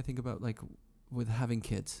the thing I think about, like, with having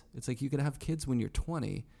kids. It's like, you can have kids when you're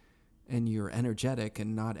 20 and you're energetic,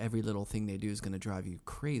 and not every little thing they do is going to drive you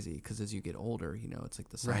crazy, because as you get older, you know, it's like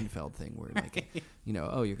the Seinfeld thing where like, you know,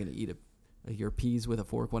 oh, you're going to eat your peas with a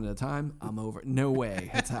fork one at a time. I'm over. No way.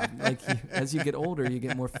 It's happening. Like, as you get older, you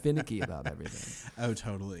get more finicky about everything. Oh,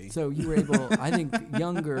 totally. So you were able, I think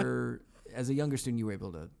as a younger student, you were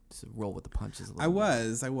able to roll with the punches a little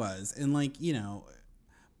bit. I was. And like, you know,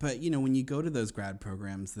 but you know, when you go to those grad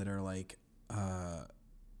programs that are like,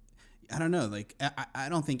 I don't know, like, I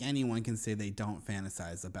don't think anyone can say they don't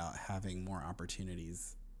fantasize about having more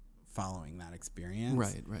opportunities following that experience.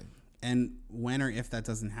 Right. And when or if that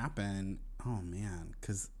doesn't happen, oh man,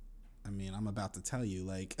 because I mean, I'm about to tell you,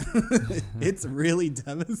 like, it's really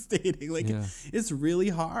devastating. Like, it's really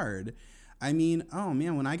hard. I mean, oh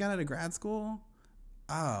man, when I got out of grad school,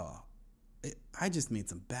 I just made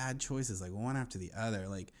some bad choices, like one after the other,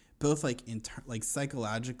 like both like like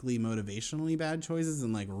psychologically, motivationally bad choices,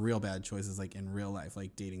 and like real bad choices, like in real life,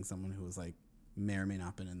 like dating someone who was like may or may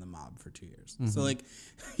not been in the mob for 2 years. Mm-hmm. So like,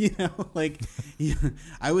 like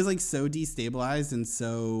I was like so destabilized and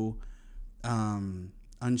so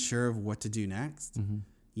unsure of what to do next.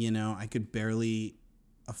 Mm-hmm. I could barely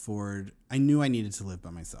afford. I knew I needed to live by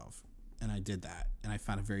myself, and I did that, and I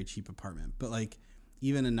found a very cheap apartment. But like,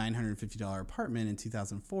 even a $950 apartment in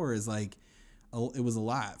 2004 is like, it was a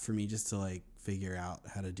lot for me just to like figure out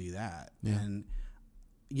how to do that. Yeah. And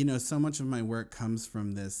so much of my work comes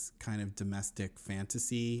from this kind of domestic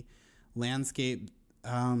fantasy landscape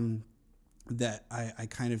that I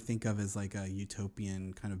kind of think of as like a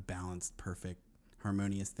utopian kind of balanced, perfect,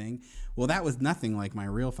 harmonious thing. Well, that was nothing like my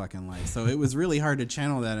real fucking life. So it was really hard to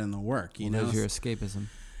channel that in the work, There's your escapism.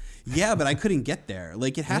 Yeah, but I couldn't get there.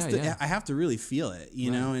 Like it has to, yeah. I have to really feel it,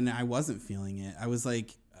 know, and I wasn't feeling it. I was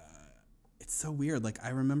like, it's so weird. Like I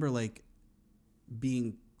remember like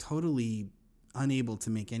being totally unable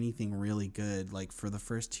to make anything really good, like for the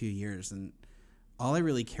first 2 years. And all I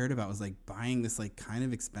really cared about was like buying this like kind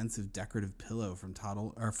of expensive decorative pillow from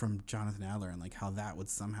from Jonathan Adler, and like how that would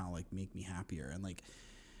somehow like make me happier. And like,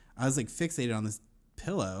 I was like fixated on this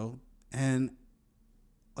pillow, and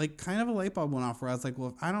like kind of a light bulb went off where I was like, well,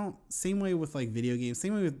 if I don't, same way with like video games,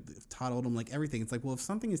 same way with Todd Oldham, like everything. It's like, well, if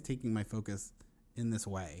something is taking my focus in this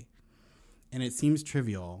way and it seems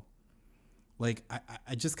trivial, like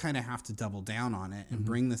I just kind of have to double down on it and mm-hmm.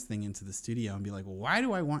 bring this thing into the studio and be like, well,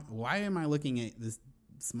 why am I looking at this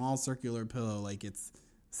small circular pillow like it's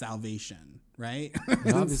salvation, right?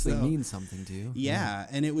 It obviously means something to you. Yeah.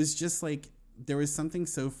 And it was just like, there was something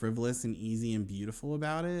so frivolous and easy and beautiful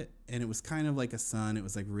about it. And it was kind of like a sun. It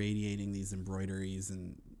was like radiating these embroideries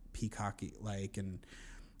and peacocky like, and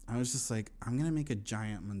I was just like, I'm going to make a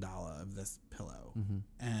giant mandala of this pillow. Mm-hmm.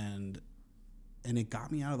 And it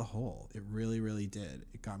got me out of the hole. It really, really did.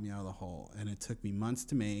 It got me out of the hole. And it took me months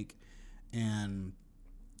to make. And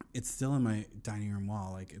it's still in my dining room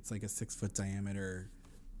wall. Like it's like a 6-foot diameter.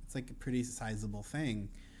 It's like a pretty sizable thing.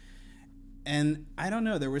 And I don't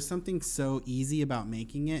know, there was something so easy about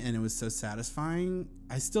making it, and it was so satisfying.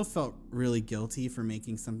 I still felt really guilty for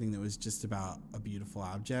making something that was just about a beautiful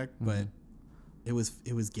object, mm-hmm. but it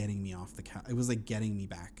was getting me off the couch. It was like getting me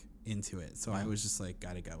back into it. So I was just like,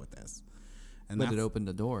 gotta go with this. And but it opened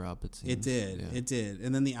the door up, it seems. It did. Yeah. It did.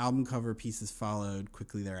 And then the album cover pieces followed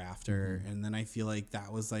quickly thereafter. Mm-hmm. And then I feel like that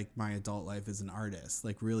was like my adult life as an artist,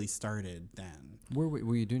 like really started then.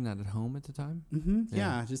 Were you doing that at home at the time? Mm-hmm.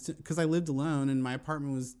 Yeah, just because I lived alone and my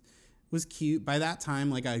apartment was cute. By that time,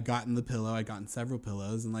 like I had gotten the pillow. I'd gotten several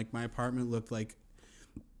pillows. And like my apartment looked like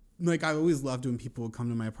I always loved when people would come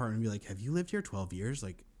to my apartment and be like, have you lived here 12 years?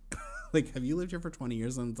 Like, have you lived here for 20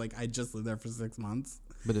 years? And it's like, I just lived there for 6 months.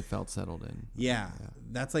 But it felt settled in. Yeah.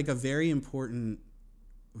 That's like a very important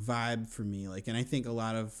vibe for me. Like, and I think a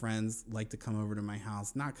lot of friends like to come over to my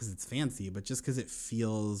house, not because it's fancy, but just because it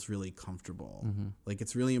feels really comfortable. Mm-hmm. Like,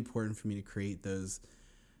 it's really important for me to create those.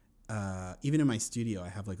 Even in my studio, I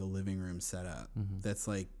have like a living room set up. Mm-hmm. That's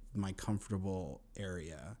like my comfortable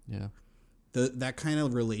area. Yeah. That kind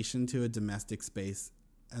of relation to a domestic space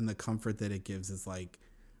and the comfort that it gives is like,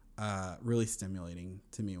 really stimulating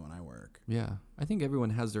to me when I work. Yeah. I think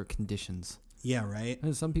everyone has their conditions. Yeah, right?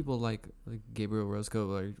 And some people like Gabriel Roscoe,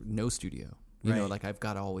 like no studio. You know, like I've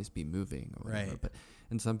got to always be moving or whatever. Right.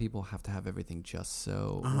 And some people have to have everything just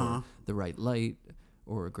so, or the right light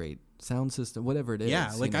or a great sound system, whatever it is.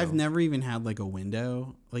 Yeah, like I've never even had like a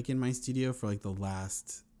window like in my studio for like the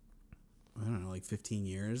last, I don't know, like 15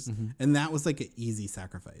 years. Mm-hmm. And that was like an easy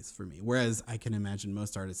sacrifice for me. Whereas I can imagine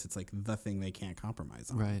most artists, it's like the thing they can't compromise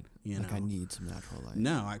on. Right. You like know? I need some natural light.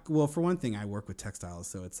 No. Well, for one thing, I work with textiles.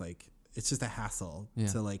 So it's like, it's just a hassle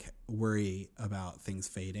to like worry about things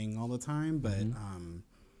fading all the time. But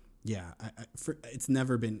it's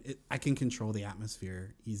never been, I can control the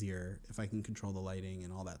atmosphere easier if I can control the lighting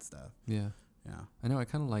and all that stuff. Yeah. Yeah. I know I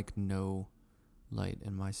kind of like no light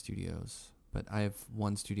in my studios. But I have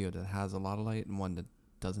one studio that has a lot of light and one that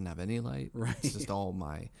doesn't have any light. Right. It's just all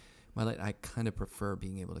my light. I kind of prefer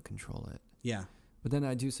being able to control it. Yeah. But then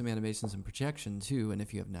I do some animations and projection too. And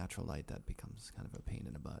if you have natural light, that becomes kind of a pain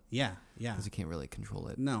in the butt. Yeah. Yeah. Because you can't really control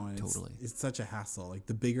it. No. And totally. It's such a hassle. Like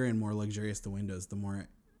the bigger and more luxurious the windows, the more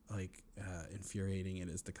like infuriating it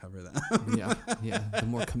is to cover them. Yeah. Yeah. The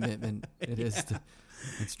more commitment it is to.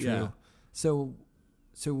 It's true. Yeah. So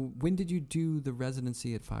when did you do the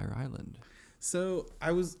residency at Fire Island? So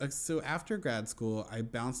after grad school, I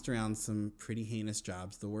bounced around some pretty heinous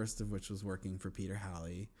jobs, the worst of which was working for Peter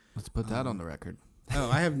Halley. Let's put that on the record. Oh,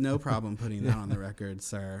 I have no problem putting that on the record,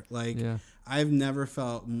 sir. I've never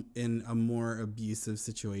felt in a more abusive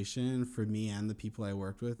situation for me and the people I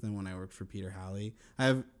worked with than when I worked for Peter Halley. I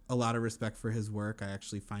have a lot of respect for his work. I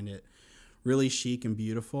actually find it really chic and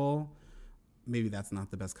beautiful. Maybe that's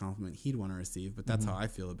not the best compliment he'd want to receive, but that's how I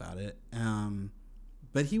feel about it.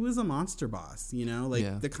 But he was a monster boss,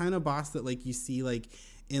 the kind of boss that you see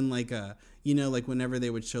in whenever they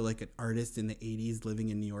would show an artist in the 80s living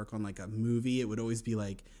in New York on a movie, it would always be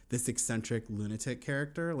this eccentric lunatic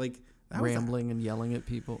character, rambling and yelling at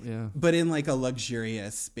people. Yeah. But in a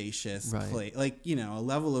luxurious, spacious place, a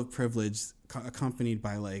level of privilege accompanied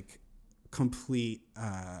by complete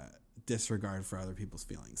disregard for other people's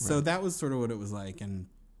feelings. Right. So that was sort of what it was like. And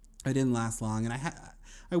I didn't last long. And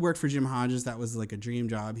I worked for Jim Hodges. That was a dream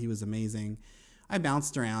job. He was amazing. I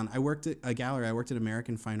bounced around. I worked at a gallery. I worked at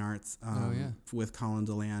American Fine Arts with Colin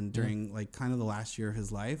Deland during kind of the last year of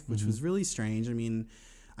his life, which was really strange. I mean,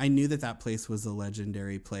 I knew that place was a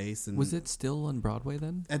legendary place. And was it still on Broadway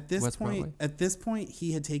then? At this point,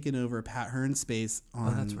 he had taken over Pat Hearn's space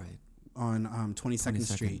on. Oh, that's right. On 22nd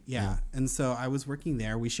Street. Yeah. And so I was working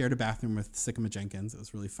there. We shared a bathroom with Sycamore Jenkins. It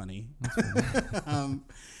was really funny.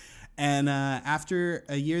 And after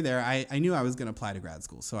a year there, I knew I was going to apply to grad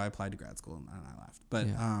school. So I applied to grad school and I left. But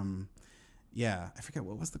I forget,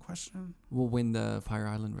 what was the question? Well, when the Fire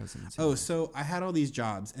Island residency. Oh, so I had all these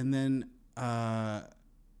jobs. And then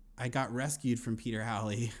I got rescued from Peter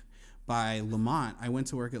Halley by Lamont. I went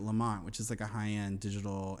to work at Lamont, which is a high-end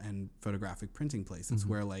digital and photographic printing place. It's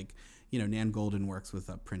where Nan Golden works with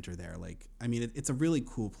a printer there. It's a really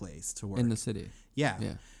cool place to work. In the city. Yeah.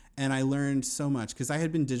 And I learned so much because I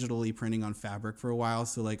had been digitally printing on fabric for a while.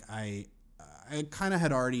 So I kind of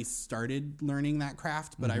had already started learning that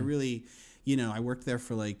craft, but I really, I worked there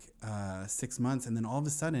for 6 months. And then all of a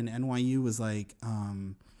sudden NYU was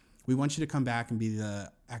we want you to come back and be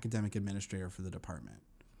the academic administrator for the department.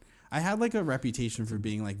 I had a reputation for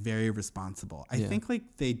being very responsible. I think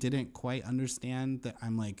they didn't quite understand that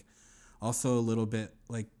I'm also a little bit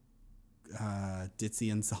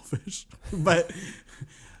ditzy and selfish, but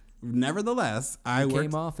nevertheless, I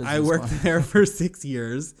worked there for 6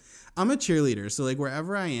 years. I'm a cheerleader, so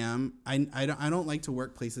wherever I am, I don't like to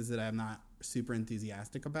work places that I'm not super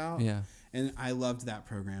enthusiastic about. Yeah. And I loved that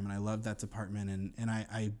program and I loved that department and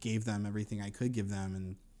I gave them everything I could give them,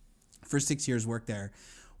 and for 6 years worked there.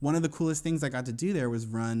 One of the coolest things I got to do there was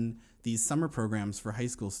run these summer programs for high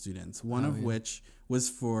school students, one of which was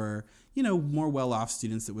for, more well-off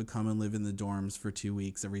students that would come and live in the dorms for 2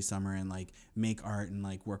 weeks every summer and make art and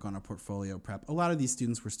work on a portfolio prep. A lot of these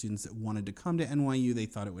students were students that wanted to come to NYU. They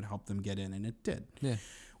thought it would help them get in, and it did. Yeah.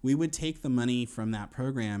 We would take the money from that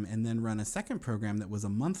program and then run a second program that was a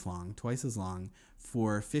month long, twice as long,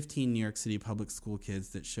 for 15 New York City public school kids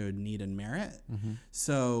that showed need and merit.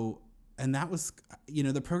 So... And that was,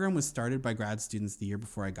 the program was started by grad students the year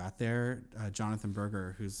before I got there. Jonathan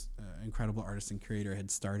Berger, who's an incredible artist and curator,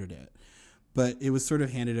 had started it. But it was sort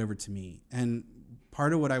of handed over to me. And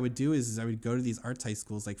part of what I would do is I would go to these arts high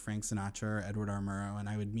schools like Frank Sinatra or Edward R. Murrow, and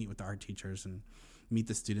I would meet with the art teachers and meet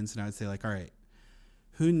the students. And I would say, all right,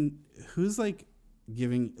 who's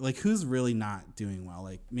giving, who's really not doing well?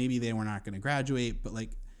 Maybe they were not going to graduate, but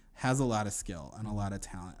has a lot of skill and a lot of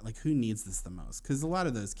talent. Who needs this the most? Because a lot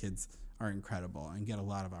of those kids are incredible and get a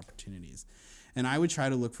lot of opportunities. And I would try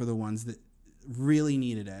to look for the ones that really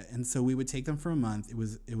needed it. And so we would take them for a month.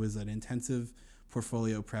 It was an intensive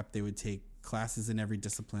portfolio prep. They would take classes in every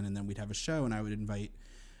discipline, and then we'd have a show, and I would invite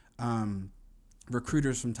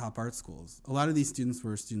recruiters from top art schools. A lot of these students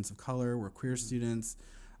were students of color, were queer students.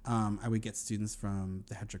 I would get students from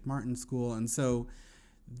the Hedrick Martin School. And so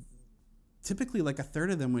typically a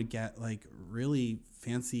third of them would get really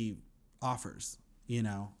fancy offers,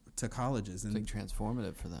 to colleges. And it's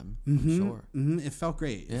transformative for them, I'm sure. It felt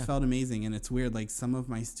great. Yeah. It felt amazing. And it's weird. Some of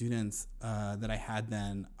my students that I had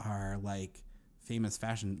then are famous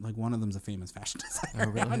fashion. One of them's a famous fashion designer.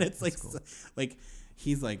 Oh, really? And it's cool.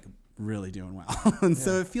 He's really doing well. And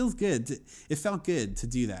so it feels good. It felt good to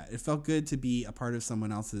do that. It felt good to be a part of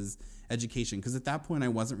someone else's education. Because at that point I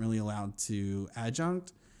wasn't really allowed to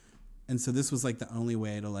adjunct. And so this was the only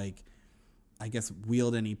way to I guess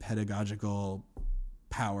wield any pedagogical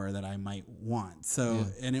power that I might want. So,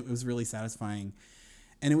 and it was really satisfying.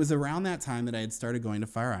 And it was around that time that I had started going to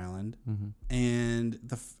Fire Island, and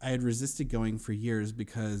I had resisted going for years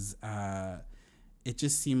because it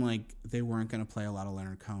just seemed like they weren't going to play a lot of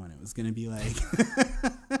Leonard Cohen. It was going to be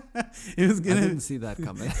It was gonna. I didn't see that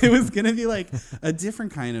coming. It was gonna be like a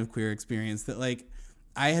different kind of queer experience that like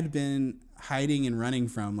I had been hiding and running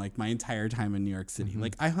from like my entire time in New York City.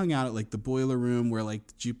 Like I hung out at like the Boiler Room where like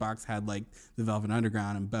the jukebox had like the Velvet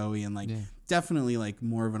Underground and Bowie and like definitely like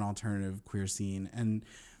more of an alternative queer scene. And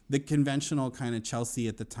the conventional kind of Chelsea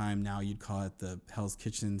at the time, now you'd call it the Hell's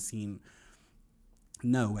Kitchen scene.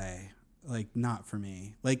 No way. Like not for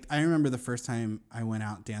me. Like I remember the first time I went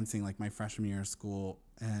out dancing like my freshman year of school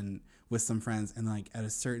and with some friends, and like at a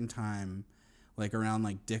certain time, like around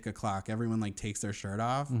like dick o'clock, everyone like takes their shirt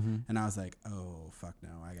off. And I was like, oh fuck no,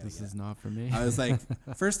 I gotta This is not for me. I was like,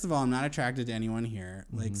 first of all, I'm not attracted to anyone here.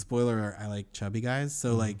 Like spoiler alert, I like chubby guys.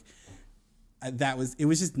 So like it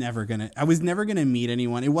was just I was never gonna meet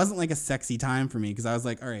anyone. It wasn't like a sexy time for me because I was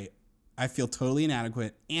like, all right, I feel totally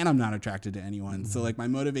inadequate and I'm not attracted to anyone. So like my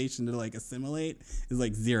motivation to like assimilate is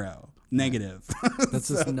like zero. Negative. That's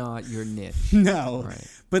just not your niche. No. Right.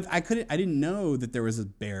 But I didn't know that there was a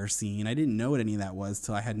bear scene. I didn't know what any of that was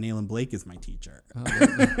till I had Nayland Blake as my teacher.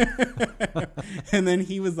 Oh, and then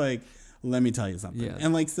he was like, let me tell you something. Yeah.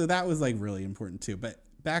 And like, so that was like really important too. But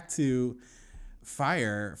back to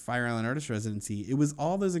Fire Island Artist Residency, it was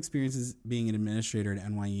all those experiences being an administrator at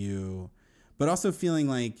NYU, but also feeling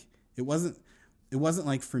like it wasn't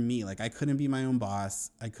like for me, like I couldn't be my own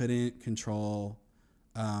boss. I couldn't control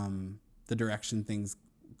the direction things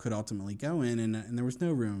could ultimately go in, and there was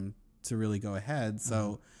no room to really go ahead.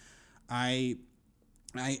 So I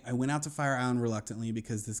went out to Fire Island reluctantly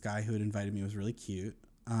because this guy who had invited me was really cute.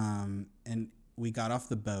 And we got off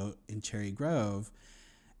the boat in Cherry Grove,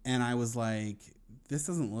 and I was like, this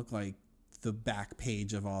doesn't look like the back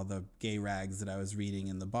page of all the gay rags that I was reading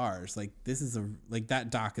in the bars. Like this is that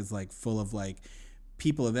doc is like full of like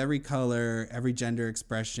people of every color, every gender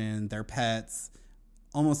expression, their pets,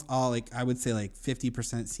 almost all like I would say like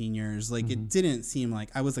 50% seniors. Like it didn't seem like,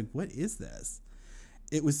 I was like, what is this?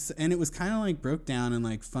 It was kind of like broke down and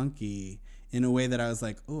like funky in a way that I was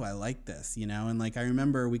like, oh, I like this, you know? And like I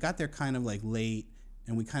remember we got there kind of like late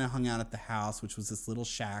and we kind of hung out at the house, which was this little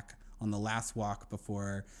shack on the last walk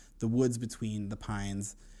before the woods between the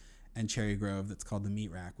Pines and Cherry Grove that's called the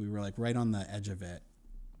Meat Rack. We were like right on the edge of it.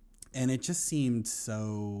 And it just seemed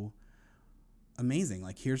so amazing.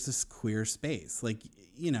 Like here's this queer space. Like,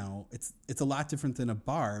 you know, it's a lot different than a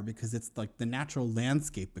bar because it's like the natural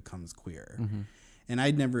landscape becomes queer. And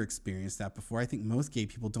I'd never experienced that before. I think most gay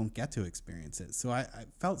people don't get to experience it. So I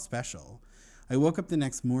felt special. I woke up the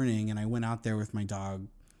next morning and I went out there with my dog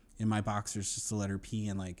in my boxers just to let her pee,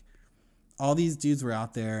 and like all these dudes were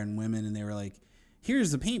out there and women, and they were like,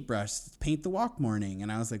 here's a paintbrush, paint the walk morning.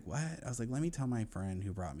 And I was like, what? I was like, let me tell my friend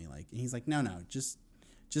who brought me, like, and he's like, no, just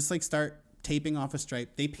like start taping off a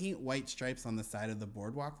stripe. They paint white stripes on the side of the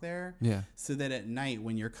boardwalk there. Yeah. So that at night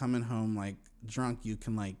when you're coming home like drunk, you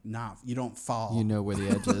can like you don't fall. You know where the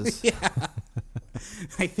edge is. Yeah.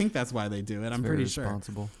 I think that's why they do it. I'm pretty sure.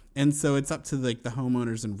 Responsible. And so it's up to like the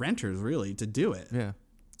homeowners and renters really to do it. Yeah.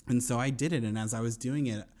 And so I did it, and as I was doing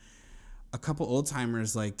it, a couple old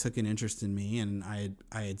timers like took an interest in me, and I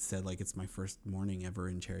had said like, it's my first morning ever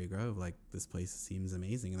in Cherry Grove. Like this place seems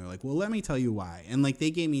amazing. And they're like, well, let me tell you why. And like, they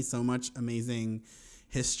gave me so much amazing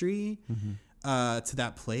history to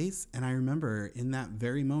that place. And I remember in that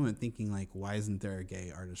very moment thinking like, why isn't there a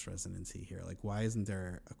gay artist residency here? Like, why isn't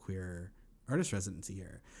there a queer artist residency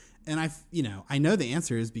here? And I know the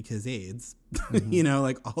answer is because AIDS, you know,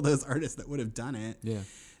 like all those artists that would have done it. Yeah.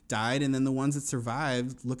 Died, and then the ones that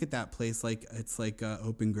survived look at that place like it's like an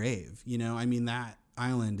open grave, you know. I mean, that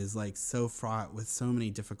island is like so fraught with so many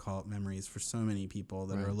difficult memories for so many people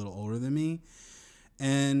that are a little older than me,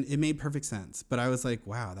 and it made perfect sense. But I was like,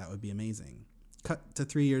 wow, that would be amazing. Cut to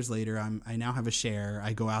 3 years later, I now have a share.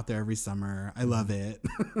 I go out there every summer. I love it.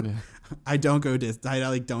 Yeah. I don't go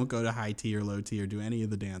to high tea or low tea or do any of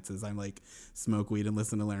the dances. I'm like smoke weed and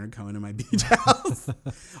listen to Leonard Cohen in my beach house.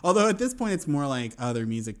 Although at this point it's more like other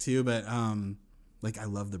music too. But like I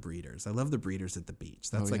love the Breeders. I love the Breeders at the beach.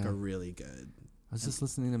 That's a really good. I was just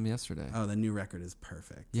listening to them yesterday. Oh, the new record is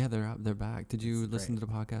perfect. Yeah, they're back. Did you listen to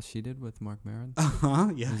the podcast she did with Mark Maron?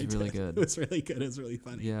 Yeah, it was really good. It was really good. It was really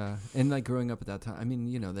funny. Yeah, and like growing up at that time, I mean,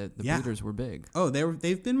 you know, the Breeders were big. Oh,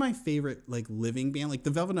 they've been my favorite like living band. Like the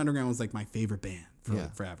Velvet Underground was like my favorite band for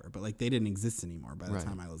like forever, but like they didn't exist anymore by the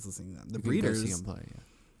time I was listening to them. The Breeders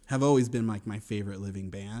have always been like my favorite living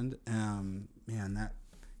band. Man, that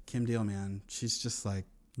Kim Deal, man, she's just like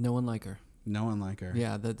no one like her. No one like her.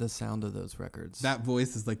 Yeah, the sound of those records. That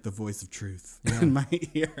voice is like the voice of truth in my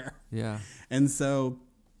ear. Yeah. And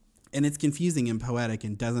it's confusing and poetic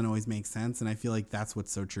and doesn't always make sense. And I feel like that's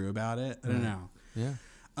what's so true about it. I don't know. Yeah.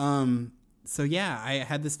 so yeah, I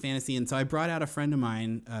had this fantasy, and so I brought out a friend of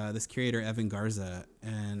mine, this curator Evan Garza,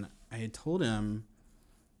 and I had told him,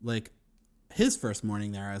 like, his first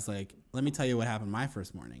morning there, I was like, let me tell you what happened my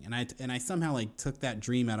first morning, and I somehow like took that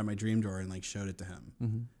dream out of my dream drawer and like showed it to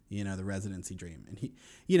him, you know, the residency dream, and he,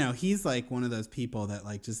 you know, he's like one of those people that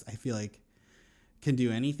like just I feel like can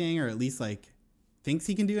do anything, or at least like thinks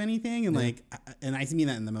he can do anything, and like, and I mean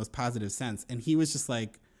that in the most positive sense, and he was just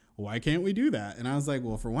like, why can't we do that? And I was like,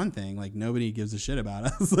 well, for one thing, like nobody gives a shit about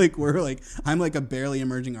us. Like we're like, I'm like a barely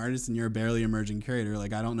emerging artist and you're a barely emerging curator.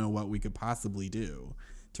 Like I don't know what we could possibly do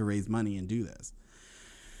to raise money and do this.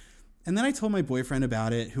 And then I told my boyfriend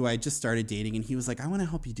about it, who I just started dating, and he was like, I want to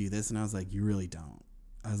help you do this. And I was like, you really don't.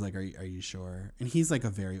 I was like, are you sure? And he's like a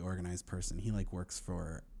very organized person. He like works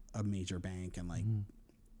for a major bank, and like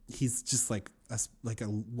he's just like a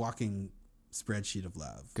walking spreadsheet of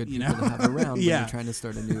love. Good people to have around when you're trying to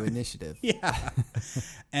start a new initiative.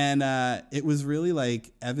 And it was really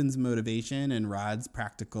like Evan's motivation and Rod's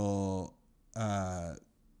practical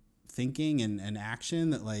thinking and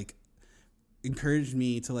action that like encouraged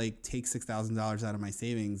me to like take $6,000 out of my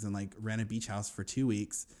savings and like rent a beach house for 2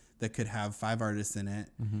 weeks that could have 5 artists in it.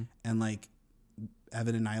 And like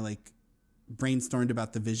Evan and I like brainstormed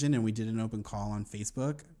about the vision, and we did an open call on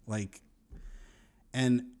Facebook. Like,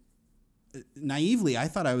 and naively, I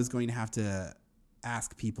thought I was going to have to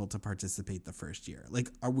ask people to participate the first year. Like,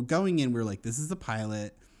 we're going in, we're like, this is a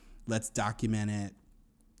pilot, let's document it,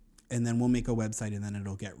 and then we'll make a website, and then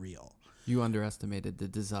it'll get real. You underestimated the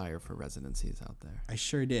desire for residencies out there. I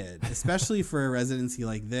sure did, especially for a residency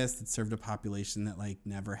like this that served a population that like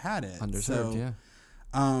never had it. Underserved,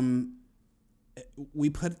 we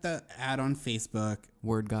put the ad on Facebook.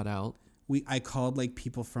 Word got out. I called like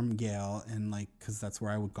people from Yale, and like, cause that's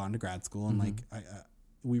where I would gone to grad school. And like,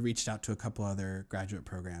 we reached out to a couple other graduate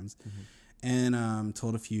programs, and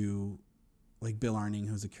told a few, like Bill Arning,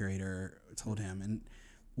 who's a curator, told him. And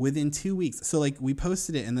within 2 weeks, so like we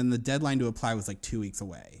posted it, and then the deadline to apply was like 2 weeks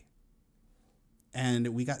away. And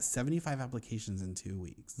we got 75 applications in 2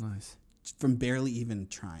 weeks. Nice. From barely even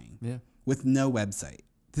trying. Yeah. With no website.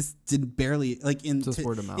 This did barely, like in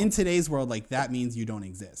today's world, like that means you don't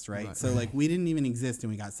exist, right? So like we didn't even exist, and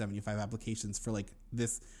we got 75 applications for like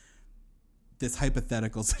this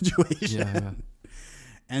hypothetical situation. Yeah.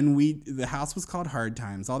 And the house was called Hard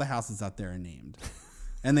Times. All the houses out there are named.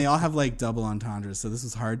 And they all have like double entendres. So this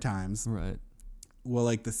was Hard Times. Right. Well,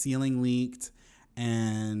 like the ceiling leaked,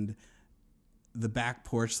 and the back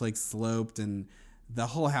porch like sloped, and the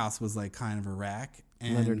whole house was like kind of a wreck.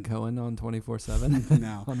 And Leonard Cohen on 24/7.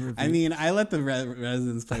 No, I mean, I let the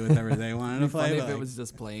residents play whatever they wanted to play. Funny if like, it was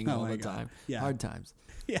just playing all the time. Yeah. Hard Times.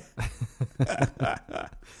 Yeah.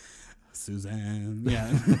 Suzanne.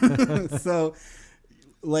 Yeah. So,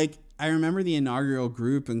 like, I remember the inaugural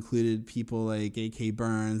group included people like A.K.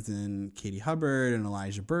 Burns and Katie Hubbard and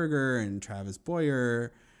Elijah Berger and Travis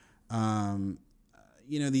Boyer. You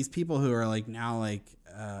know, these people who are like now like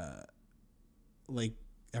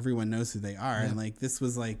everyone knows who they are. Yeah. And like, this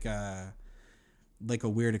was like a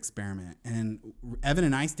weird experiment. And Evan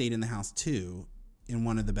and I stayed in the house too, in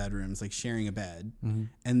one of the bedrooms, like sharing a bed.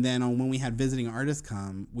 And then when we had visiting artists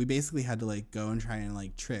come, we basically had to like go and try and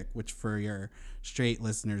like trick, which for your straight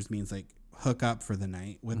listeners means like hook up for the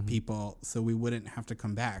night with people, so we wouldn't have to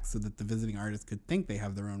come back, so that the visiting artists could think they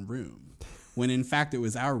have their own room, when in fact it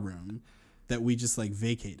was our room that we just like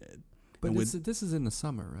vacated. But this is in the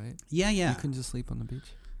summer, right? Yeah. You can just sleep on the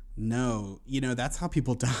beach? No, you know, that's how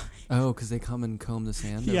people die. Oh, because they come and comb the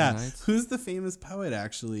sand overnight? Who's the famous poet,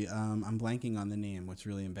 actually? I'm blanking on the name, which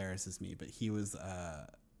really embarrasses me, but he was,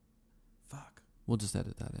 We'll just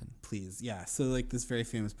edit that in. Please, yeah. So, like, this very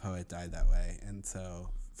famous poet died that way, and so,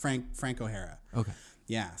 Frank O'Hara. Okay.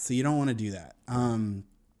 Yeah, so you don't want to do that.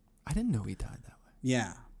 I didn't know he died that way.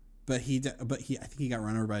 Yeah, but I think he got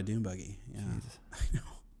run over by a dune buggy. Yeah. Jesus. I know.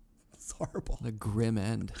 It's horrible. The grim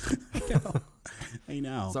end. I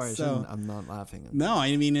know. Sorry, I'm not laughing. No,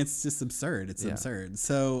 I mean, it's just absurd. It's absurd.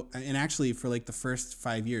 So, and actually for like the first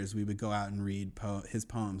 5 years, we would go out and read his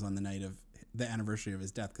poems on the night of the anniversary of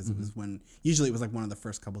his death, because it was usually it was like one of the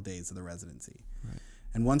first couple days of the residency. Right.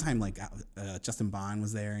 And one time, like Justin Bond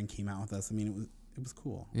was there and came out with us. I mean, it was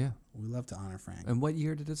cool. Yeah. We love to honor Frank. And what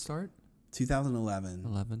year did it start? 2011.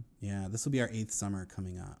 11. Yeah, this will be our 8th summer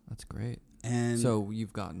coming up. That's great. And so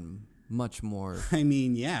you've gotten much more. I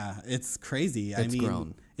mean, yeah, it's crazy. It's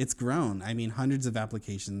grown. It's grown. I mean, hundreds of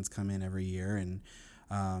applications come in every year, and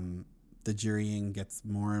the jurying gets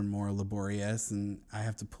more and more laborious, and I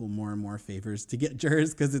have to pull more and more favors to get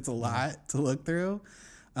jurors, because it's a lot to look through.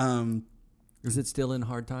 Is it still in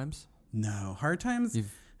Hard Times? No, Hard Times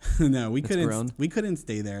No, we couldn't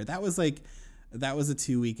stay there. That was a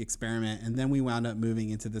 2-week experiment. And then we wound up moving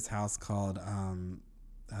into this house called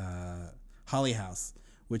Holly House,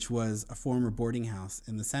 which was a former boarding house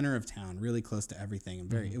in the center of town, really close to everything.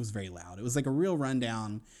 And it was very loud. It was like a real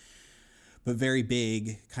rundown, but very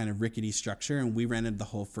big kind of rickety structure. And we rented the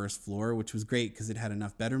whole first floor, which was great because it had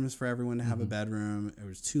enough bedrooms for everyone to have a bedroom. There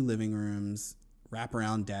was 2 living rooms,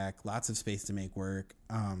 wraparound deck, lots of space to make work.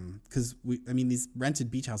 Because these rented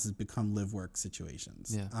beach houses become live work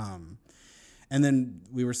situations. Yeah. And then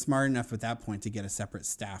we were smart enough at that point to get a separate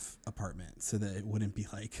staff apartment so that it wouldn't be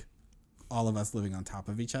like all of us living on top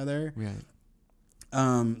of each other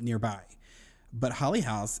nearby. But Holly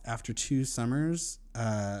House, after 2 summers,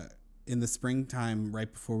 in the springtime,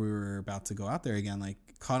 right before we were about to go out there again, like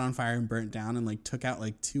caught on fire and burnt down and like took out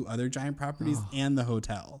like 2 other giant properties and the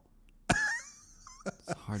hotel.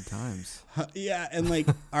 It's hard times. Yeah. And like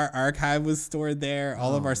our archive was stored there.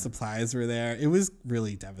 All of our supplies were there. It was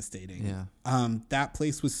really devastating. Yeah. That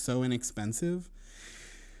place was so inexpensive.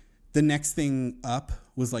 The next thing up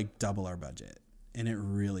was like double our budget, and it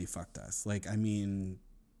really fucked us. Like, I mean,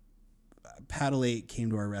 Paddle 8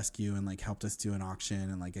 came to our rescue and like helped us do an auction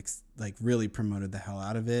and like really promoted the hell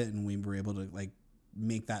out of it. And we were able to like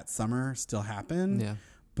make that summer still happen. Yeah.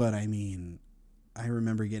 But I mean, I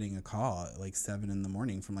remember getting a call at like 7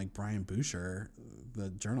 a.m. from like Brian Boucher, the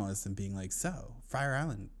journalist, and being like, so Fire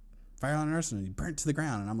Island Artist Residency burnt to the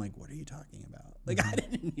ground. And I'm like, what are you talking about? Like, I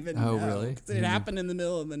didn't even know. Oh, really? Because it happened in the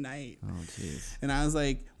middle of the night. Oh, jeez. And I was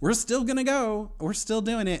like, we're still going to go. We're still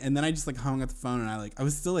doing it. And then I just like hung up the phone, and I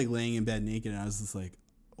was still like laying in bed naked, and I was just like,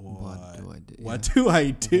 what do I do? What do I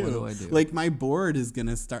do? Like, my board is going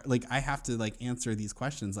to start. Like, I have to like answer these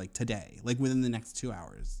questions like today, like within the next 2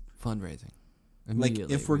 hours. Fundraising. Like,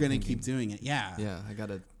 if we're going to keep doing it. Yeah. Yeah. I got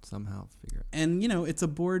to somehow figure it out. And, you know, it's a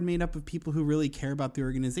board made up of people who really care about the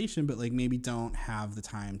organization, but like maybe don't have the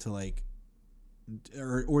time to like,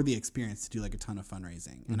 or the experience to do like a ton of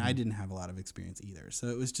fundraising. And I didn't have a lot of experience either. So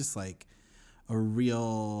it was just like a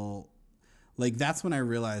real, like, that's when I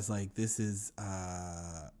realized like this is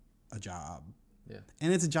a job. Yeah.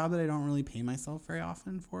 And it's a job that I don't really pay myself very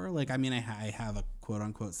often for. Like, I mean, I have a quote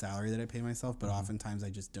unquote salary that I pay myself, but oftentimes I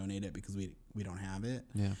just donate it because we don't have it.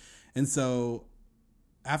 Yeah. And so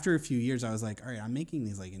after a few years, I was like, all right, I'm making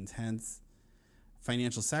these like intense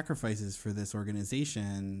financial sacrifices for this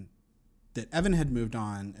organization that Evan had moved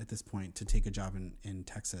on at this point to take a job in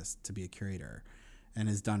Texas to be a curator and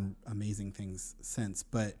has done amazing things since.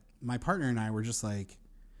 But my partner and I were just like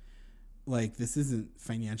this isn't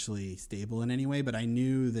financially stable in any way, but I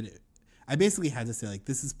knew that I basically had to say like,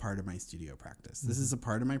 this is part of my studio practice. This is a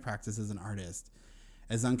part of my practice as an artist,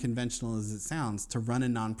 as unconventional as it sounds, to run a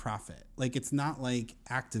nonprofit. Like, it's not like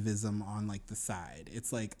activism on like the side.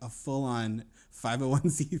 It's like a full on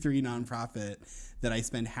 501c3 nonprofit that I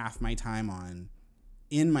spend half my time on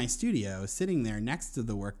in my studio, sitting there next to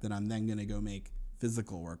the work that I'm then going to go make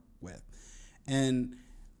physical work with. And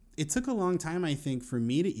it took a long time, I think, for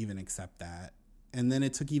me to even accept that. And then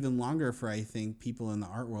it took even longer for, I think, people in the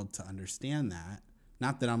art world to understand that.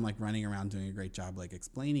 Not that I'm like running around doing a great job like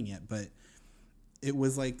explaining it, but it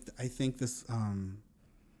was like, I think this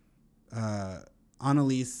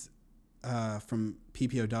Annalise from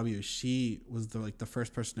PPOW, she was the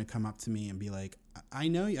first person to come up to me and be like, I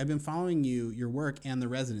know you, I've been following your work and the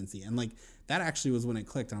residency. And like, that actually was when it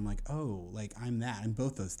clicked. And I'm like, oh, like I'm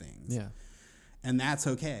both those things. Yeah. And that's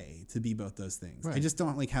okay to be both those things. Right. I just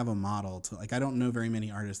don't like have a model to like, I don't know very many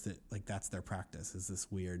artists that like, that's their practice, is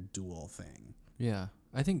this weird dual thing. Yeah.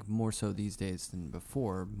 I think more so these days than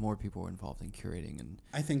before, more people are involved in curating and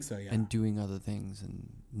I think so, yeah. And doing other things and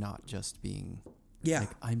not just being like,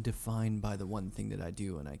 I'm defined by the one thing that I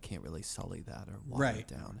do and I can't really sully that or water it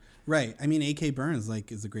down. Right. I mean, A.K. Burns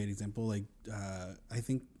like is a great example. Like I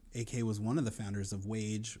think A.K. was one of the founders of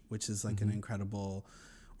Wage, which is like an incredible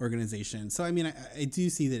organization. So I mean, I do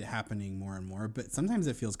see that happening more and more, but sometimes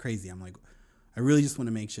it feels crazy. I'm like, I really just want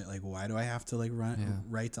to make shit like, why do I have to like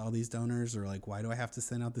write to all these donors, or like, why do I have to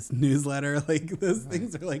send out this newsletter? Like those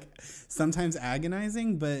things are like sometimes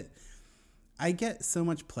agonizing, but I get so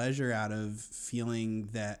much pleasure out of feeling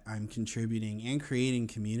that I'm contributing and creating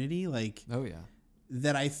community. Like,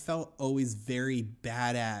 that I felt always very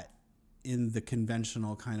bad at in the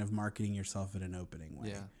conventional kind of marketing yourself in an opening way.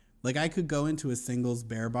 Yeah. Like, I could go into a singles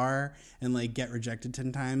bear bar and like get rejected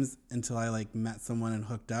 10 times until I like met someone and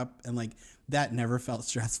hooked up. And like, that never felt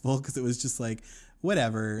stressful because it was just like,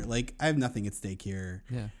 whatever, like I have nothing at stake here.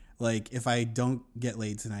 Yeah. Like, if I don't get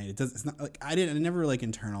laid tonight, it's not like I never like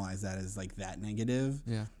internalize that as like that negative.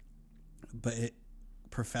 Yeah. But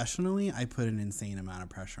professionally, I put an insane amount of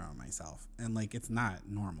pressure on myself, and like it's not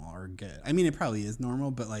normal or good. I mean, it probably is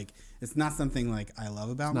normal, but like it's not something like I love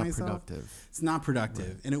about myself. It's not productive.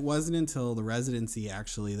 Right. And it wasn't until the residency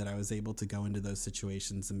actually that I was able to go into those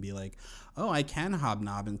situations and be like, oh, I can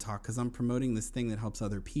hobnob and talk because I'm promoting this thing that helps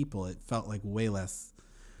other people. It felt like way less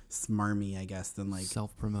smarmy, I guess, than like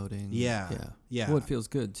self-promoting. Yeah. Well, it feels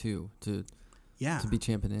good too to be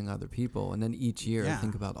championing other people. And then each year, I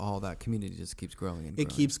think about all that community just keeps growing and growing.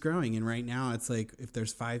 It keeps growing. And right now it's like, if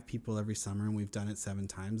there's 5 people every summer and we've done it 7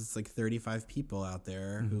 times, it's like 35 people out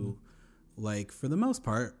there who, like, for the most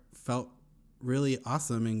part, felt really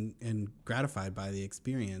awesome and gratified by the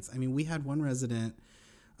experience. I mean, we had one resident,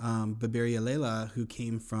 Baberia Leila, who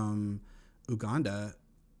came from Uganda.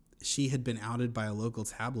 She had been outed by a local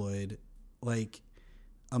tabloid, like,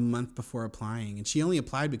 a month before applying, and she only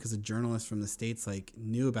applied because a journalist from the States like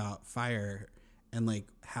knew about FIAR and like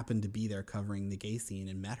happened to be there covering the gay scene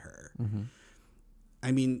and met her.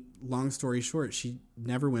 I mean, long story short, she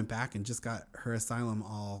never went back and just got her asylum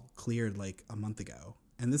all cleared like a month ago.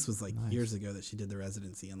 And this was like years ago that she did the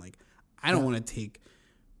residency. And like, I don't want to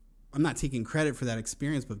I'm not taking credit for that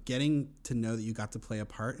experience, but getting to know that you got to play a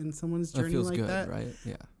part in someone's journey feels like good, that. Right?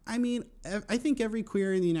 Yeah. I mean, I think every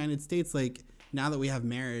queer in the United States, like, now that we have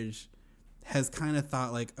marriage, has kind of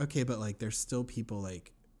thought like, okay, but like there's still people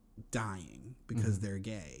like dying because they're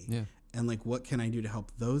gay. Yeah. And like, what can I do to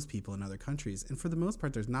help those people in other countries? And for the most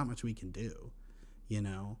part, there's not much we can do, you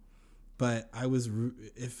know? But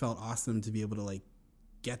it felt awesome to be able to like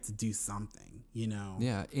get to do something, you know?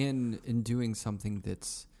 Yeah. In doing something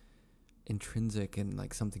that's intrinsic and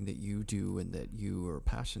like something that you do and that you are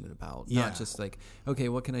passionate about, not just like, okay,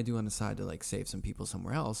 what can I do on the side to like save some people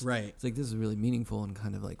somewhere else? Right. It's like, this is really meaningful and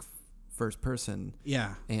kind of like first person.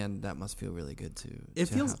 Yeah. And that must feel really good too. It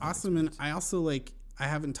feels awesome. And I also like, I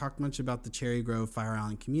haven't talked much about the Cherry Grove Fire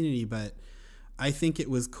Island community, but I think it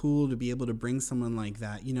was cool to be able to bring someone like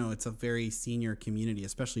that. You know, it's a very senior community,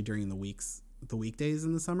 especially during the weekdays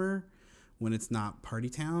in the summer when it's not party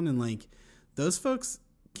town. And like those folks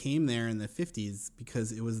came there in the 50s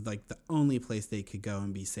because it was like the only place they could go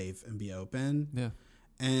and be safe and be open. Yeah.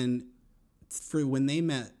 And for when they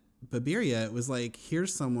met Baberia, it was like,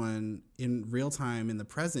 here's someone in real time in the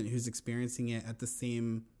present who's experiencing it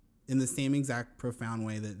in the same exact profound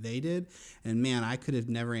way that they did. And man, I could have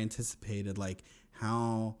never anticipated like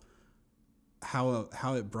how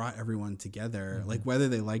it brought everyone together, like whether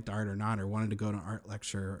they liked art or not, or wanted to go to an art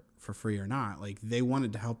lecture for free or not, like they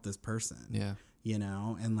wanted to help this person. Yeah. You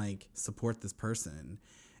know, and like support this person.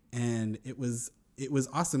 And it was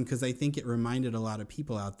awesome because I think it reminded a lot of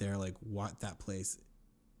people out there like what that place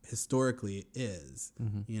historically is,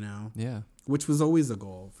 you know? Yeah. Which was always a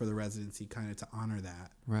goal for the residency, kind of to honor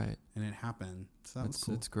that. Right. And it happened. So that was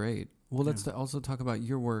cool. It's great. Well, let's also talk about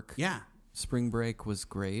your work. Yeah. Spring break was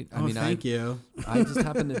great. Thank you. I just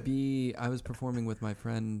happened to I was performing with my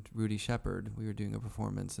friend Rudy Shepard. We were doing a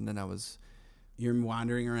performance, and then You're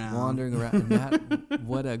wandering around. And that,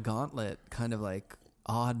 what a gauntlet, kind of like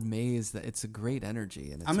odd maze. That it's a great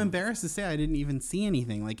energy. And I'm embarrassed to say I didn't even see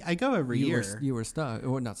anything. Like I go every year. You were stuck,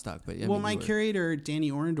 or not stuck, but my curator Danny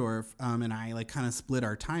Orendorf and I like kind of split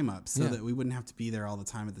our time up so that we wouldn't have to be there all the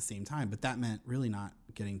time at the same time. But that meant really not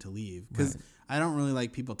getting to leave because I don't really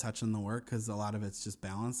like people touching the work because a lot of it's just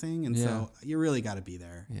balancing, and so you really got to be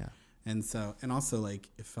there. Yeah. And so, and also like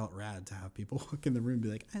it felt rad to have people walk in the room and be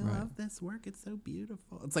like, I love this work. It's so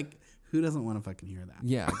beautiful. It's like, who doesn't want to fucking hear that?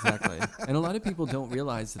 Yeah, exactly. And a lot of people don't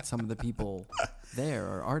realize that some of the people there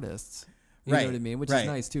are artists. You know what I mean? Which is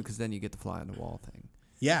nice too, because then you get the fly on the wall thing.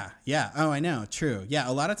 Yeah. Yeah. Oh, I know. True. Yeah.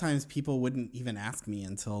 A lot of times people wouldn't even ask me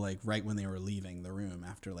until like right when they were leaving the room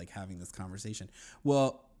after like having this conversation.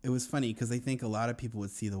 Well, it was funny because I think a lot of people would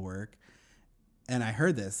see the work, and I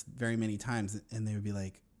heard this very many times, and they would be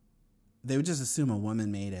like, they would just assume a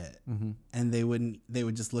woman made it, and they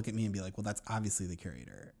would just look at me and be like, well, that's obviously the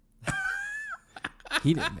curator.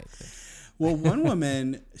 He didn't make it. Well, one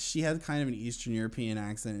woman, she had kind of an Eastern European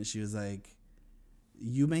accent, and she was like,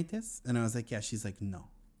 you made this? And I was like, yeah. She's like, no,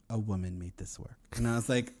 a woman made this work. And I was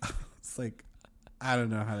like, I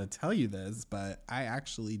don't know how to tell you this, but I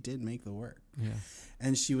actually did make the work. Yeah.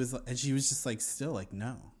 And she was just like, still like,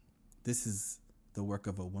 no, this is the work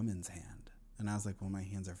of a woman's hand. And I was like, well, my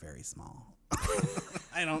hands are very small.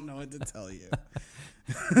 I don't know what to tell you.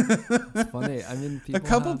 It's funny. I mean, a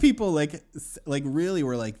couple people like really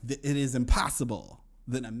were like, it is impossible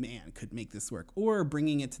that a man could make this work, or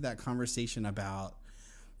bringing it to that conversation about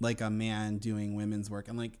like a man doing women's work.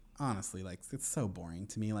 And like, honestly, like it's so boring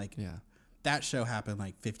to me. Like, that show happened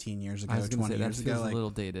like 15 years ago, 20 years ago. Feels a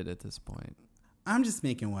little dated at this point. I'm just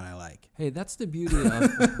making what I like. Hey, that's the beauty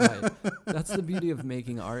of right. That's the beauty of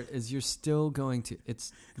making art is you're still going to.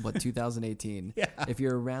 It's 2018. Yeah. If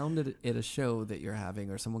you're around at a show that you're having,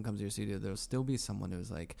 or someone comes to your studio, there'll still be someone who's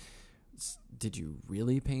like, "Did you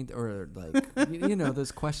really paint?" Or like,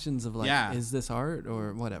 those questions of like, "Is this art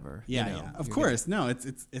or whatever?" Yeah, yeah. Of course, no.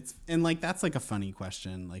 It's and like that's like a funny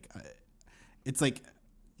question. Like, it's like,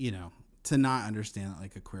 to not understand that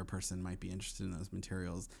like a queer person might be interested in those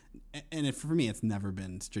materials. And for me, it's never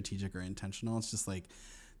been strategic or intentional. It's just like,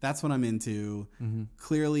 that's what I'm into. Mm-hmm.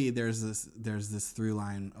 Clearly there's this through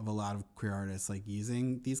line of a lot of queer artists like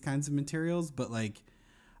using these kinds of materials. But like,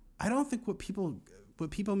 I don't think what people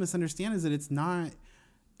misunderstand is that it's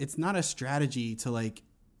not a strategy to like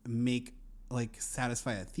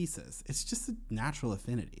satisfy a thesis. It's just a natural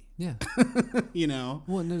affinity. Yeah.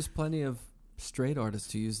 Well, and there's plenty of straight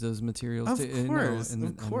artists who use those materials of too. Course,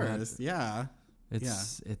 of course. Yeah.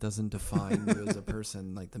 It doesn't define you as a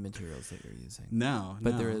person, like the materials that you're using. No.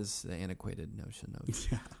 But there is the antiquated notion of,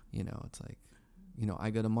 it's like,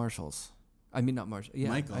 I go to Marshall's. I mean, not Marshall. Yeah.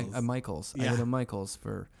 Michael's. Michael's. Yeah. I go to Michael's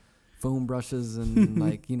for foam brushes and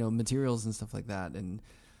like, materials and stuff like that. And,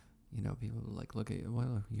 people like look at you,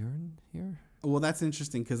 well, you're in here? Well, that's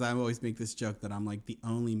interesting because I always make this joke that I'm like the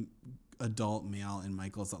only adult male in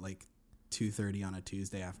Michael's at like 2:30 on a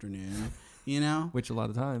Tuesday afternoon, which a lot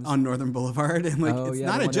of times on Northern Boulevard, and like it's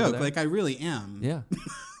not a joke. Like I really am. Yeah,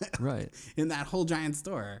 right. In that whole giant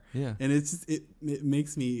store. Yeah, and it's just it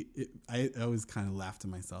makes me. I always kind of laugh to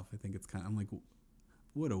myself. I think I'm like,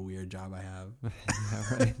 what a weird job I have.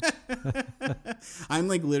 Yeah, right. I'm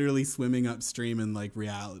like literally swimming upstream in like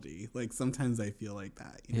reality. Like sometimes I feel like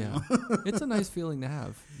that. You know? It's a nice feeling to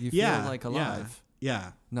have. You feel like alive.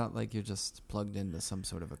 Yeah. Not like you're just plugged into some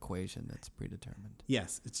sort of equation that's predetermined.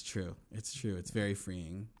 Yes, it's true. It's true. It's very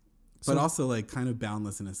freeing. But also like kind of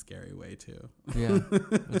boundless in a scary way too. Yeah,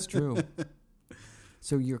 that's true.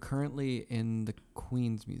 So you're currently in the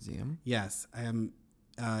Queen's Museum. Yes, I am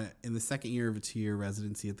in the second year of a 2-year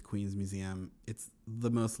residency at the Queen's Museum. It's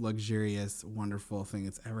the most luxurious, wonderful thing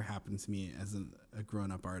that's ever happened to me as a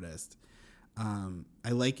grown-up artist.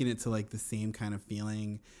 I liken it to like the same kind of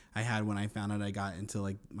feeling I had when I found out I got into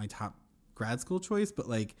like my top grad school choice. But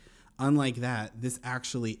like, unlike that, this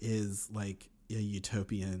actually is like a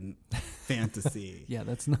utopian fantasy. Yeah,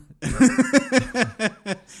 that's not.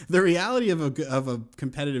 The reality of a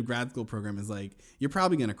competitive grad school program is like, you're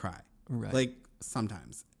probably going to cry. Right. Like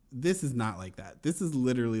sometimes. This is not like that. This is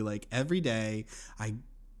literally like every day I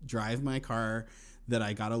drive my car that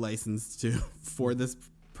I got a license to for this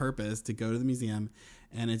purpose to go to the museum,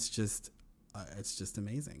 and it's just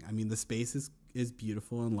amazing. I mean, the space is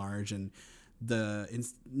beautiful and large, and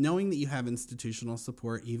knowing that you have institutional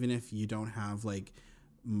support, even if you don't have like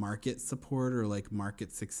market support or like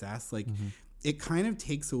market success, like it kind of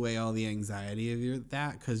takes away all the anxiety of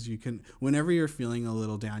that, because you can, whenever you're feeling a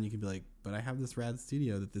little down, you can be like, but I have this rad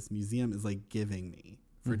studio that this museum is like giving me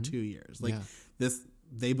for 2 years. Like this,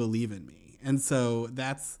 they believe in me. And so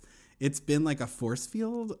it's been like a force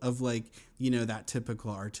field of like, that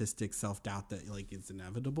typical artistic self-doubt that like is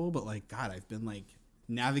inevitable. But like, God, I've been like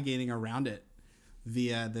navigating around it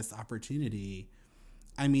via this opportunity.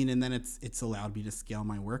 I mean, and then it's allowed me to scale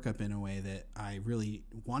my work up in a way that I really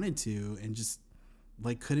wanted to, and just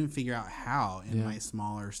like couldn't figure out how in my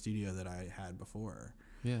smaller studio that I had before.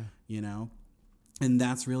 Yeah. And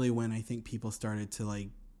that's really when I think people started to like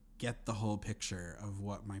get the whole picture of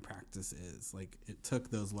what my practice is. Like it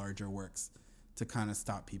took those larger works to kind of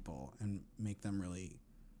stop people and make them really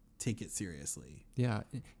take it seriously. Yeah.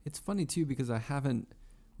 It's funny too, because we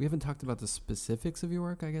haven't talked about the specifics of your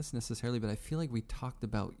work, I guess, necessarily, but I feel like we talked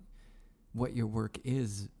about what your work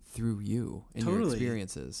is through you and your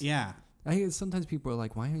experiences. Yeah. I think sometimes people are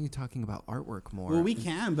like, why aren't you talking about artwork more? Well, we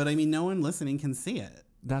can, but I mean, no one listening can see it.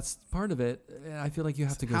 That's part of it. I feel like you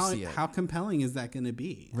have to go see it. How compelling is that going to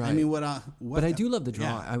be? Right. I mean, but I do love the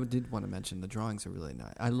drawing. I did want to mention the drawings are really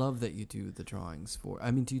nice. I love that you do the drawings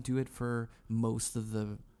do you do it for most of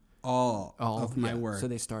the... All of my work. So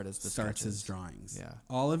they start as as drawings. Yeah.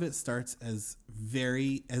 All of it starts as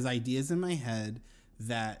ideas in my head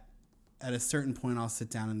that at a certain point I'll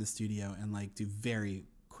sit down in the studio and like do very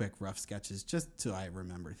quick rough sketches just so I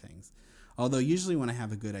remember things. Although usually when I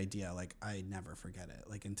have a good idea, like I never forget it,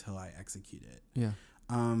 like until I execute it. Yeah.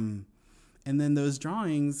 And then those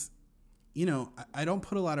drawings, I don't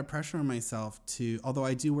put a lot of pressure on myself although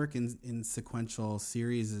I do work in sequential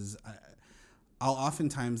series, I'll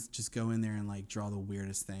oftentimes just go in there and like draw the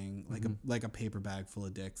weirdest thing, like a paper bag full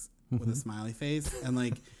of dicks with a smiley face. And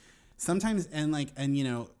like sometimes,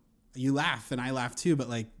 you laugh and I laugh too, but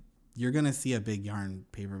like you're going to see a big yarn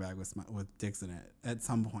paper bag with dicks in it at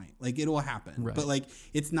some point. Like, it will happen. Right. But, like,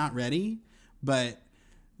 it's not ready. But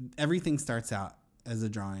everything starts out as a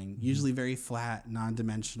drawing, usually very flat,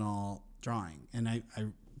 non-dimensional drawing. And I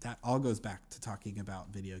that all goes back to talking about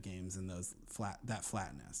video games and that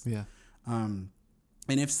flatness. Yeah. And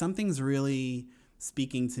if something's really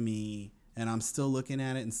speaking to me and I'm still looking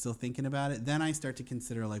at it and still thinking about it, then I start to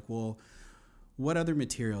consider, like, well, what other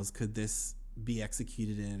materials could this be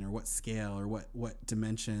executed in, or what scale, or what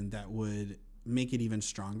dimension that would make it even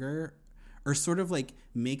stronger, or sort of like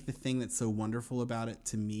make the thing that's so wonderful about it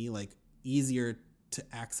to me, like, easier to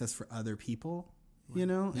access for other people, you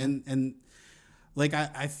know? Yeah. And like,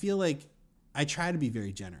 I feel like I try to be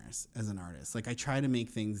very generous as an artist. Like, I try to make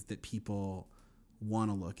things that people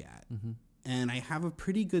want to look at. Mm-hmm. And I have a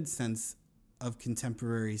pretty good sense of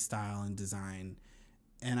contemporary style and design.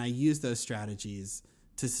 And I use those strategies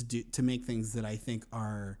to make things that I think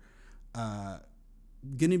are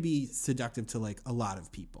going to be seductive to, like, a lot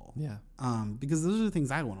of people. Yeah. Because those are the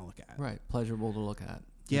things I want to look at. Right. Pleasurable to look at.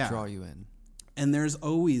 To draw you in. And there's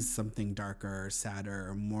always something darker or sadder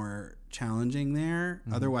or more challenging there.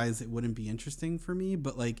 Mm-hmm. Otherwise, it wouldn't be interesting for me.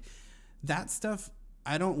 But, like, that stuff,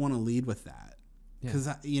 I don't want to lead with that. Because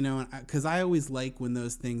I always like when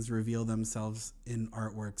those things reveal themselves in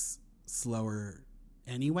artworks slower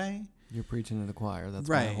anyway. You're preaching to the choir. That's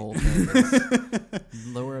right. my whole thing.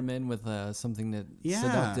 Lower them in with something that's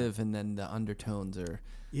seductive, and then the undertones are...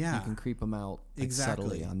 Yeah. You can creep them out, like,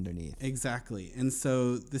 subtly underneath. Exactly. And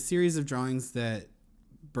so the series of drawings that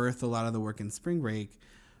birthed a lot of the work in Spring Break,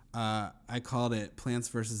 I called it Plants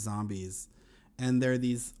versus Zombies. And there are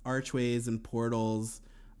these archways and portals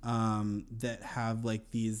that have,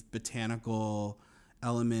 like, these botanical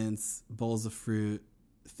elements, bowls of fruit,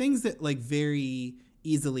 things that, like, very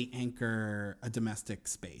easily anchor a domestic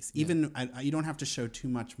space. Even you don't have to show too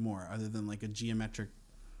much more other than, like, a geometric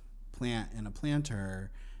plant and a planter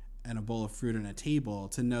and a bowl of fruit and a table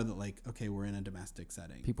to know that, like, okay, we're in a domestic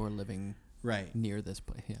setting. People are living near this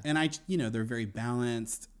place. Yeah. And they're very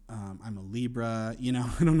balanced. I'm a Libra, I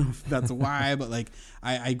don't know if that's why, but, like,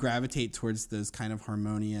 I gravitate towards those kind of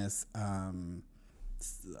harmonious, I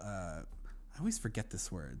always forget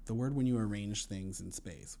this word, the word when you arrange things in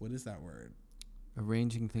space. What is that word?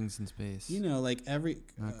 Arranging things in space. Like every...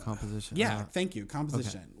 composition. Yeah, thank you.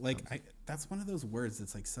 Composition. Okay. Like, that's one of those words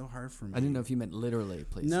that's, like, so hard for me. I didn't know if you meant literally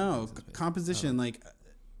place. No, composition. Like,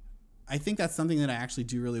 I think that's something that I actually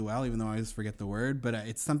do really well, even though I always forget the word. But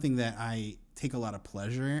it's something that I take a lot of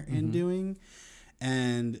pleasure in doing.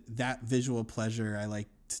 And that visual pleasure I like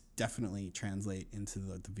to definitely translate into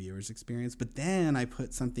the viewer's experience. But then I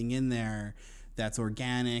put something in there that's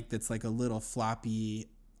organic, that's, like, a little floppy,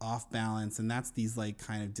 off balance, and that's these, like,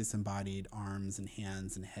 kind of disembodied arms and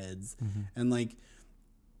hands and heads, and, like,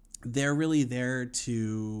 they're really there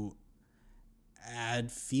to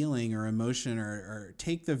add feeling or emotion or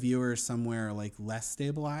take the viewer somewhere, like, less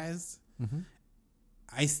stabilized.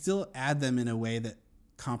 I still add them in a way that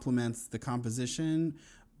complements the composition,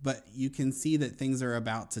 but you can see that things are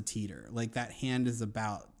about to teeter, like that hand is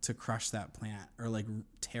about to crush that plant or, like,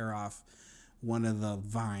 tear off one of the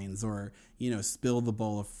vines or, spill the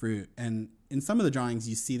bowl of fruit. And in some of the drawings,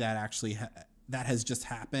 you see that actually that has just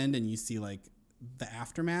happened and you see, like, the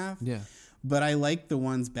aftermath. Yeah. But I like the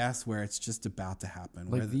ones best where it's just about to happen.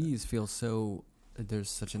 Like, these feel so, there's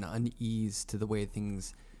such an unease to the way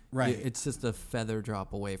things, right. It's just a feather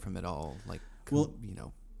drop away from it all, like,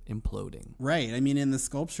 imploding. Right. I mean, in the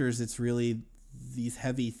sculptures, it's really these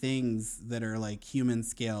heavy things that are, like, human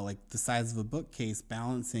scale, like the size of a bookcase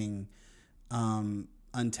balancing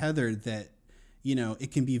untethered, that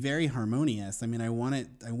it can be very harmonious. I mean, I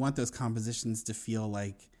want those compositions to feel,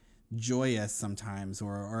 like, joyous sometimes,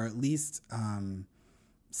 or at least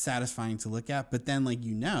satisfying to look at. But then, like,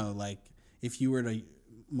 like, if you were to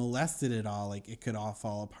molest it at all, like, it could all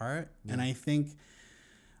fall apart. Yeah. And I think,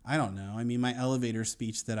 I don't know, I mean, my elevator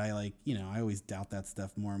speech that I, like, I always doubt that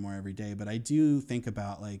stuff more and more every day, but I do think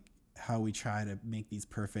about, like, how we try to make these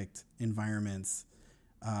perfect environments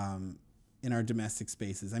in our domestic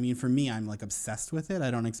spaces. I mean, for me, I'm, like, obsessed with it. I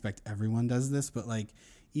don't expect everyone does this, but, like,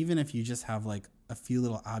 even if you just have, like, a few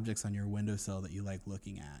little objects on your windowsill that you like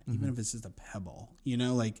looking at, even if it's just a pebble,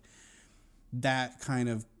 like, that kind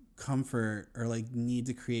of comfort, or, like, need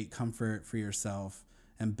to create comfort for yourself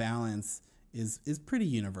and balance is pretty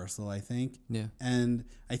universal, I think. Yeah. And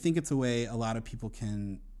I think it's a way a lot of people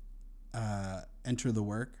can enter the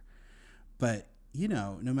work. But,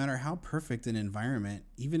 no matter how perfect an environment,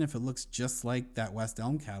 even if it looks just like that West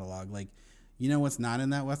Elm catalog, like, You know what's not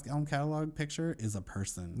in that West Elm catalog picture is a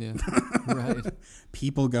person. Yeah, right.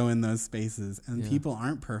 People go in those spaces, and people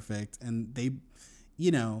aren't perfect, and they,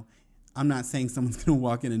 you know, I'm not saying someone's going to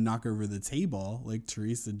walk in and knock over the table like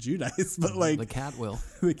Teresa Giudice, but like the cat will.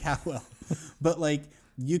 The cat will. But like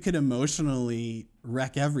you could emotionally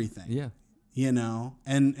wreck everything. Yeah. You know,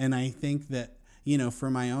 and I think that, you know,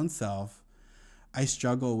 for my own self, I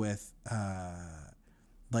struggle with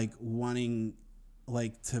like wanting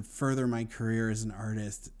like to further my career as an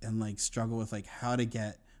artist, and like struggle with like how to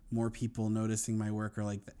get more people noticing my work, or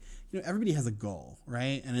like, you know, everybody has a goal,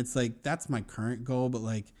 right? And it's like, that's my current goal, but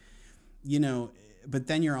like, you know, but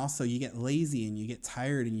then you get lazy and you get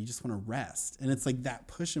tired and you just want to rest. And it's like that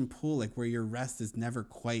push and pull, like where your rest is never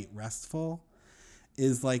quite restful,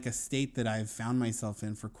 is like a state that I've found myself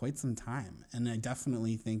in for quite some time. And I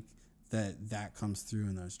definitely think that comes through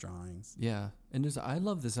in those drawings. Yeah. And I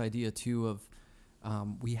love this idea too of,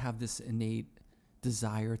 we have this innate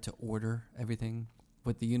desire to order everything,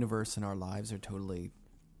 but the universe and our lives are totally,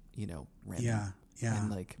 you know, random. Yeah. Yeah.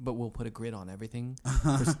 And like, but we'll put a grid on everything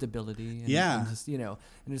for stability. And, and just, you know,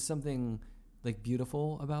 and there's something like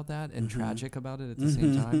beautiful about that and tragic about it at the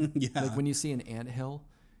same time. Yeah. Like when you see an anthill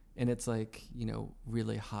and it's like, you know,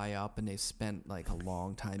 really high up and they've spent like a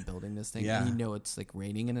long time building this thing. Yeah. And you know, it's like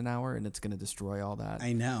raining in an hour and it's going to destroy all that.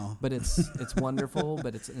 I know. But it's wonderful,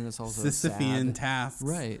 but it's also Sisyphean sad. tasks.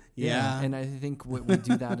 Right. Yeah. And I think we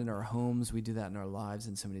do that in our homes. We do that in our lives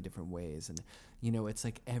in so many different ways. And, you know, it's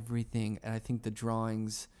like everything. And I think the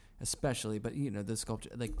drawings especially, but, you know, the sculpture,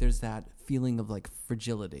 like there's that feeling of like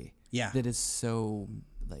fragility. Yeah. That is so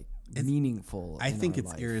like meaningful. I think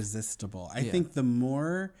it's irresistible. I think the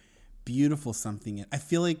more beautiful something is, I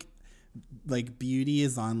feel like beauty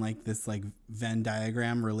is on like this like Venn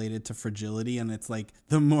diagram related to fragility, and it's like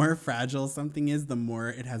the more fragile something is, the more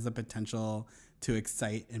it has the potential to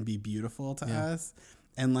excite and be beautiful to us.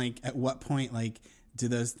 And like at what point like do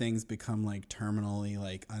those things become like terminally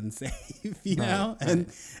like unsafe, you know?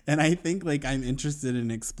 And I think like I'm interested in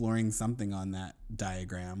exploring something on that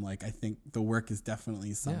diagram. Like I think the work is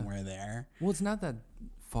definitely somewhere there. Well, it's not that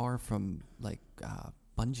far from like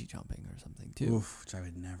bungee jumping or something too. Oof, which I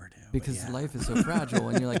would never do. Because life is so fragile,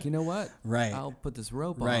 and you're like, you know what? Right. I'll put this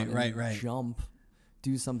rope on and jump,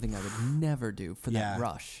 do something I would never do for that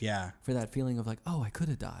rush. Yeah. For that feeling of like, oh, I could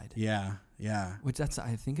have died. Yeah. Yeah. Which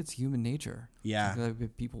I think it's human nature. Yeah.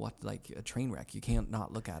 Like, people watch like a train wreck. You can't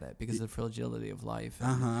not look at it because of the fragility of life.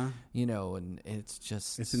 And, you know, and it's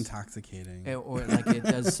just. It's intoxicating. Or like it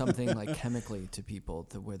does something like chemically to people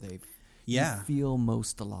to where they feel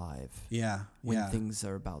most alive. Yeah. When things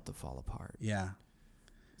are about to fall apart. Yeah.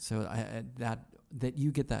 So that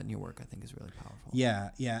you get that in your work, I think is really powerful. Yeah,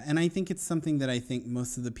 yeah. And I think it's something that I think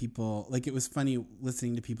most of the people, like it was funny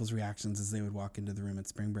listening to people's reactions as they would walk into the room at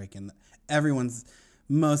spring break, and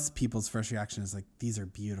most people's first reaction is like, these are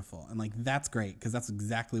beautiful. And like, that's great because that's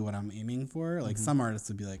exactly what I'm aiming for. Like some artists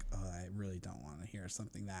would be like, oh, I really don't want to hear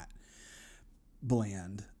something that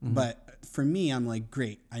bland. But for me, I'm like,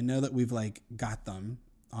 great. I know that we've like got them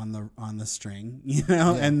on the string, you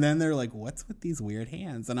know, and then they're like, what's with these weird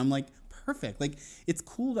hands? And I'm like, perfect. Like, it's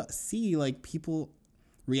cool to see like people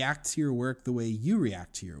react to your work the way you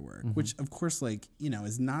react to your work, which of course, like, you know,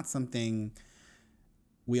 is not something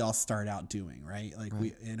we all start out doing, right? Like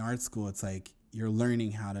we in art school, it's like you're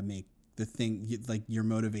learning how to make the thing, like your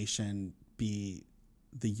motivation be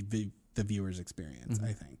the viewer's experience,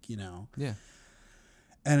 I think, you know? Yeah.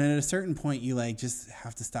 And at a certain point, you like just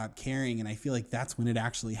have to stop caring, and I feel like that's when it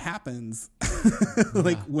actually happens.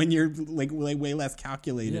 Like when you're like way less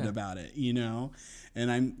calculated about it, you know.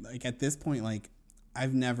 And I'm like at this point, like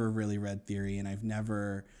I've never really read theory, and I've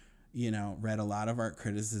never, you know, read a lot of art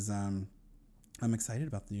criticism. I'm excited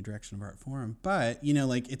about the new direction of Art Forum, but you know,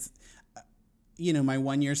 like it's, you know, my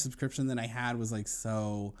 1-year subscription that I had was like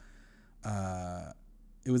so.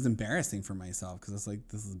 It was embarrassing for myself because it's like,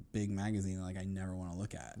 this is a big magazine like I never want to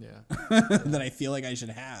look at. That I feel like I should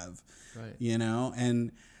have, you know?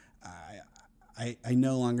 And I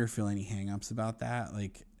no longer feel any hangups about that.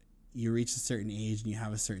 Like you reach a certain age and you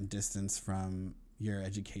have a certain distance from your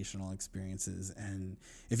educational experiences. And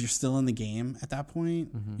if you're still in the game at that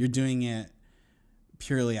point, you're doing it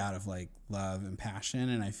purely out of like love and passion.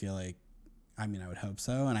 And I feel like, I mean, I would hope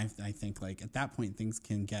so. And I think like at that point things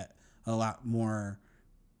can get a lot more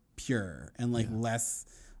pure and like less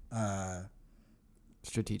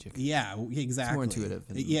strategic. Yeah, exactly. It's more intuitive.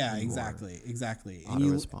 Exactly. Auto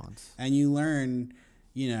response. And you learn,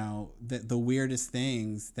 you know, that the weirdest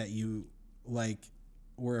things that you like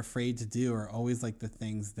were afraid to do are always like the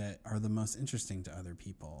things that are the most interesting to other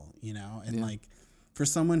people, you know? And like for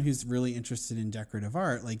someone who's really interested in decorative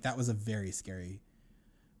art, like that was a very scary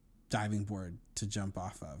diving board to jump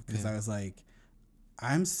off of, because I was like,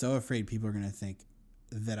 I'm so afraid people are going to think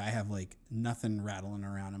that I have like nothing rattling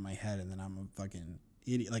around in my head and then I'm a fucking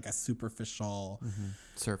idiot, like a superficial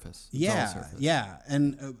surface. Surface.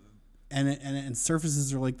 And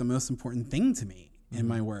surfaces are like the most important thing to me in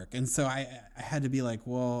my work. And so I had to be like,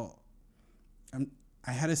 well,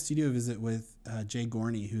 I had a studio visit with Jay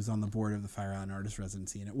Gorney, who's on the board of the Fire Island Artist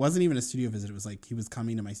Residency. And it wasn't even a studio visit. It was like he was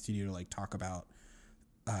coming to my studio to like talk about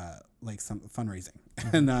like some fundraising.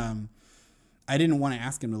 And I didn't want to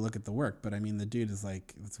ask him to look at the work, but I mean, the dude is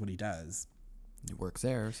like, that's what he does. He works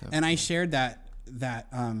there. So. And I shared that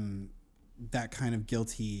kind of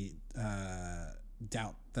guilty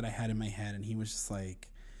doubt that I had in my head. And he was just like,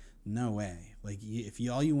 no way. Like, if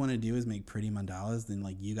all you want to do is make pretty mandalas, then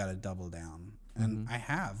like you got to double down. And I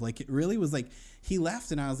have. Like, it really was like, he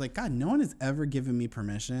left and I was like, God, no one has ever given me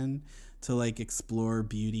permission to like explore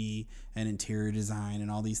beauty and interior design and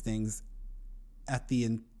all these things at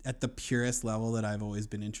the purest level that I've always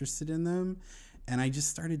been interested in them. And I just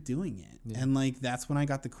started doing it. Yeah. And like, that's when I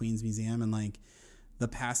got the Queens Museum. And like the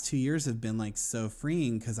past 2 years have been like so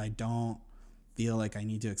freeing, because I don't feel like I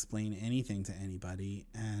need to explain anything to anybody.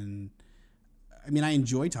 And I mean, I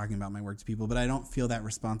enjoy talking about my work to people, but I don't feel that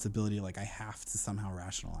responsibility. Like I have to somehow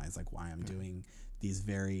rationalize like why I'm doing these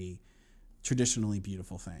very traditionally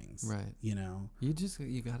beautiful things. Right. You know, you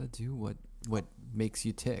got to do what makes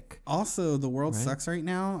you tick. Also, the world sucks right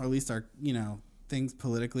now, or at least our, things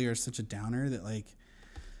politically are such a downer that like,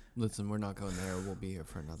 listen, we're not going there. We'll be here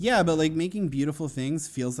for another. Yeah, but like making beautiful things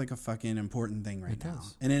feels like a fucking important thing right now.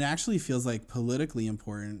 Does. And it actually feels like politically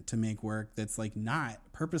important to make work that's like not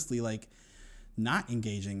purposely like not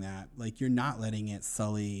engaging that. Like you're not letting it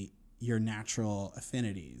sully your natural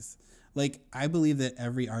affinities. Like I believe that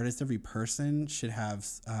every artist, every person should have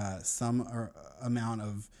some amount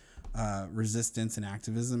of resistance and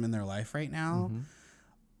activism in their life right now.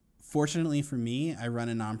 Fortunately for me, I run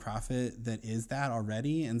a nonprofit that is that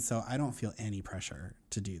already, and so I don't feel any pressure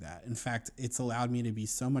to do that. In fact, it's allowed me to be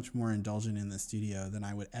so much more indulgent in the studio than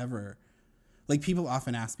I would ever. Like, people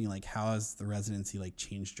often ask me, like, how has the residency, like,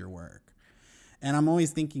 changed your work? And I'm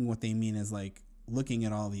always thinking what they mean is, like, looking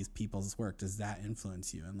at all these people's work, does that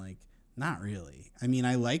influence you? And, like, not really. I mean,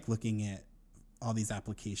 I like looking at all these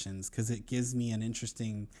applications because it gives me an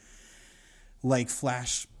interesting, like,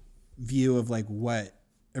 flash view of, like, what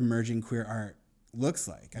emerging queer art looks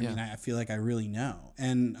like. I mean, I feel like I really know.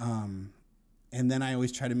 And then I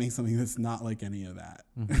always try to make something that's not like any of that.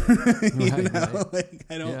 Right. Like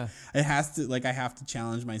I don't, it has to, like, I have to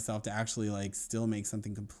challenge myself to actually like still make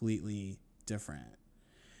something completely different.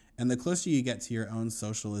 And the closer you get to your own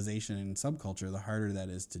socialization and subculture, the harder that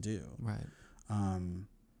is to do. Right.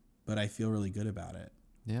 But I feel really good about it.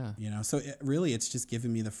 Yeah. So it's just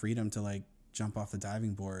given me the freedom to like jump off the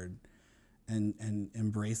diving board and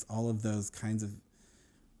embrace all of those kinds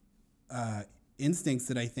of instincts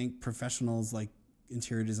that I think professionals like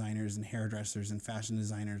interior designers and hairdressers and fashion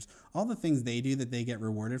designers, all the things they do that they get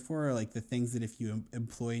rewarded for are like the things that if you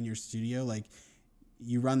employ in your studio, like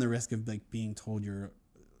you run the risk of like being told you're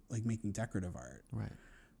like making decorative art. Right.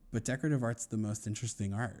 But decorative art's the most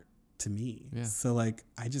interesting art to me. Yeah. So like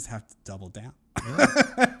I just have to double down.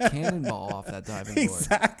 Yeah. Cannonball off that diving board.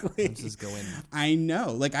 Exactly. Let's just go in. I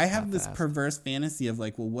know. Like I have this perverse fantasy of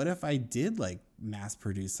like, well, what if I did like mass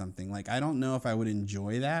produce something? Like I don't know if I would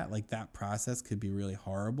enjoy that. Like that process could be really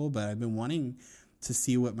horrible, but I've been wanting to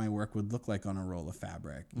see what my work would look like on a roll of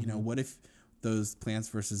fabric. You know, what if those Plants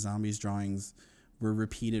vs. Zombies drawings were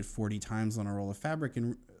repeated 40 times on a roll of fabric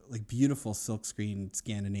and like beautiful silkscreen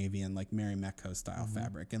Scandinavian, like Mary Mecco style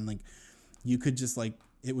fabric. And like you could just like,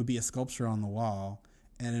 it would be a sculpture on the wall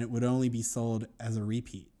and it would only be sold as a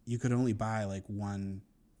repeat. You could only buy like one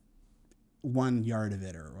yard of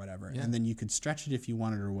it or whatever. Yeah. And then you could stretch it if you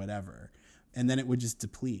wanted or whatever. And then it would just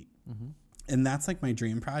deplete. And that's like my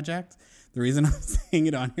dream project. The reason I'm saying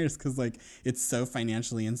it on here is because like it's so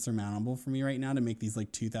financially insurmountable for me right now to make these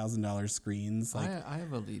like $2,000 screens. Like I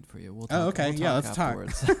have a lead for you. We'll talk, let's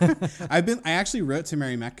afterwards. Talk. I actually wrote to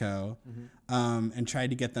Mary Mecco and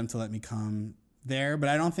tried to get them to let me come there, but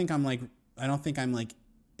I don't think I'm like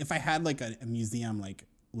if I had like a museum like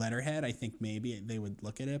letterhead, I think maybe they would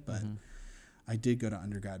look at it, but I did go to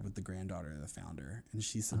undergrad with the granddaughter of the founder and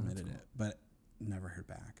she submitted it, but never heard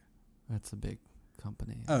back. That's a big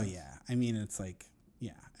company. Oh yeah. I mean, it's like,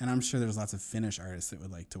 yeah. And I'm sure there's lots of Finnish artists that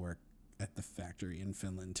would like to work at the factory in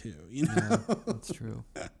Finland too, you know? Yeah, that's true.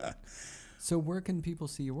 So where can people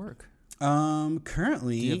see your work?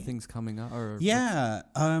 Currently, do you have things coming up?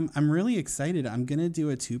 I'm really excited. I'm gonna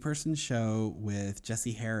do a 2-person show with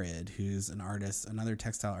Jesse Harrod, who's an artist, another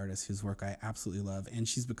textile artist whose work I absolutely love, and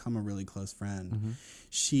she's become a really close friend. Mm-hmm.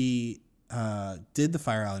 She did the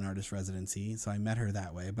Fire Island Artist Residency, so I met her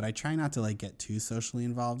that way. But I try not to like get too socially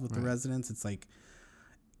involved with the residents. It's like,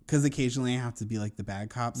 because occasionally I have to be like the bad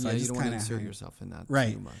cop, so I just you don't kind want of to insert yourself in that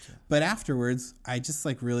right. too much. Yeah. But afterwards, I just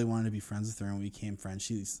like really wanted to be friends with her, and we became friends.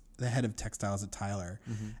 She's the head of textiles at Tyler,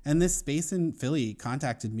 and this space in Philly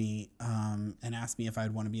contacted me and asked me if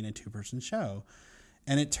I'd want to be in a 2-person show.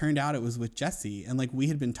 And it turned out it was with Jesse, and like we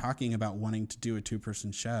had been talking about wanting to do a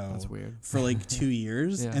 2-person show. That's weird. For like 2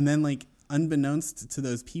 years, and then like unbeknownst to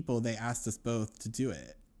those people, they asked us both to do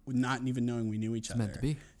it, not even knowing we knew each other. Meant to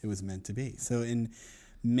be. It was meant to be. So in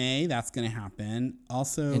May, that's going to happen.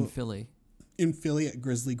 Also in Philly at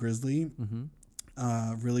Grizzly Grizzly,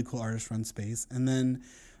 really cool artist run space. And then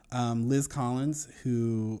Liz Collins,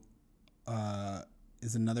 who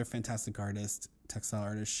is another fantastic artist, textile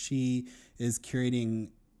artist. She is curating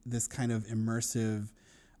this kind of immersive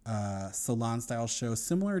salon style show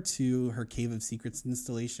similar to her Cave of Secrets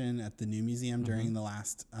installation at the New Museum during the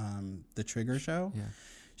last the Trigger show. Yeah.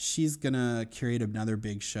 She's going to curate another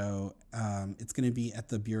big show. It's going to be at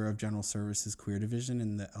the Bureau of General Services Queer Division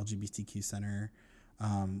in the LGBTQ Center,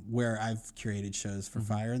 where I've curated shows for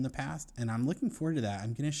FIAR in the past. And I'm looking forward to that.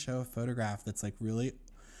 I'm going to show a photograph that's like really,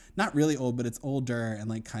 not really old, but it's older and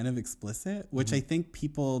like kind of explicit, which I think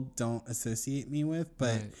people don't associate me with.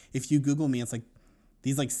 But if you Google me, it's like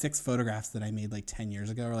these like 6 photographs that I made like 10 years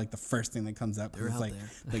ago are like the first thing that comes up. It's like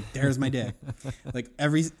there's my dick. Like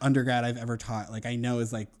every undergrad I've ever taught, like I know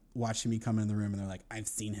is like watching me come in the room and they're like, I've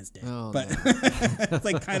seen his dick. But it's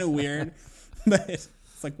like kind of weird, but it's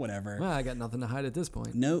like whatever. Well, I got nothing to hide at this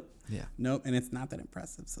point. Nope. Yeah. Nope. And it's not that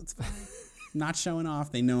impressive. So it's fine. Not showing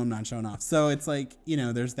off. They know I'm not showing off. So it's like, you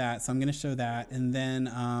know, there's that. So I'm going to show that. And then,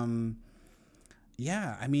 I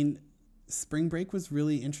mean, spring break was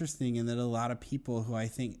really interesting in that a lot of people who I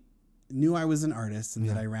think knew I was an artist and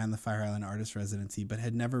that I ran the Fire Island Artist Residency, but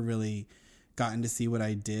had never really gotten to see what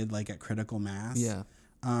I did like at Critical Mass. Yeah.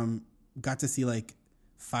 Got to see like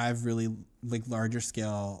 5 really like larger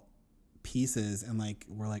scale pieces and like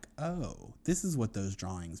we're like, oh, this is what those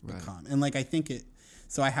drawings become. And like I think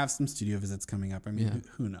so I have some studio visits coming up. I mean,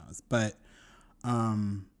 who knows? But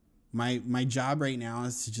my job right now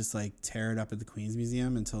is to just like tear it up at the Queens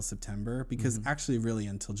Museum until September, because actually really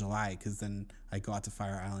until July, because then I go out to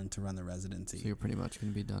Fire Island to run the residency. So you're pretty much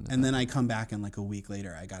going to be done. And then I come back and like a week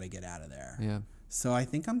later, I got to get out of there. Yeah. So I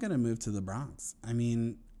think I'm going to move to the Bronx. I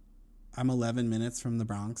mean, I'm 11 minutes from the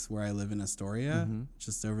Bronx where I live in Astoria,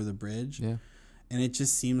 just over the bridge. Yeah. And it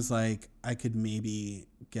just seems like I could maybe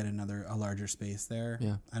get a larger space there.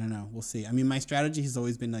 Yeah. I don't know. We'll see. I mean, my strategy has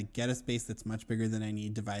always been like get a space that's much bigger than I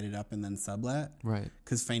need, divide it up, and then sublet. Right.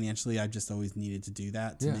 Because financially, I've just always needed to do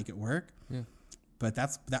that to make it work. Yeah. But I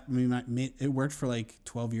mean, it worked for like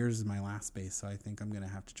 12 years in my last space. So I think I'm going to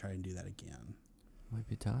have to try and do that again. Might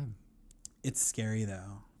be time. It's scary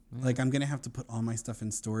though. Yeah. Like I'm going to have to put all my stuff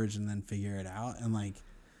in storage and then figure it out. And like,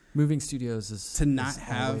 moving studios is to not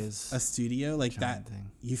have a studio like that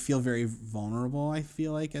thing. You feel very vulnerable, I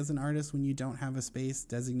feel like, as an artist when you don't have a space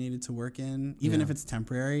designated to work in, even if it's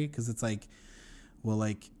temporary, because it's like, well,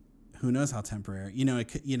 like who knows how temporary, it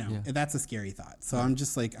could, that's a scary thought. So I'm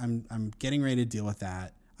just like, I'm getting ready to deal with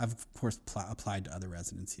that. I've of course applied to other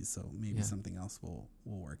residencies, so maybe something else will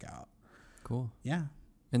work out. Cool. Yeah.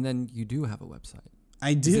 And then you do have a website.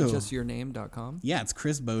 I do. Is it just yourname.com? Yeah, it's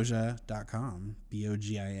chrisbogia.com.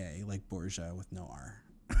 Bogia, like Borgia with no R.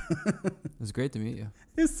 It was great to meet you.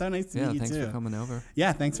 It was so nice to meet you, thanks too. for coming over.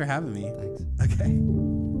 Yeah, thanks for having me. Thanks. Okay.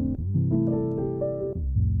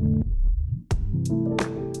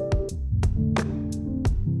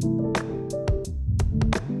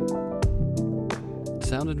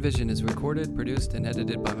 Sound and Vision is recorded, produced, and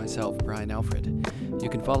edited by myself, Brian Alfred. You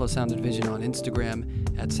can follow Sound and Vision on Instagram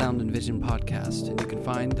at Sound and Vision Podcast, and you can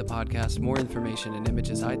find the podcast, more information, and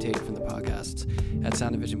images I take from the podcasts at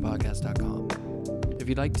soundandvisionpodcast.com. If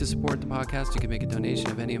you'd like to support the podcast, you can make a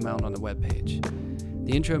donation of any amount on the webpage.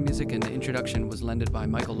 The intro music and the introduction was lended by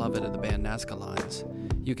Michael Lovett of the band Nazca Lines.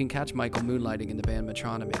 You can catch Michael moonlighting in the band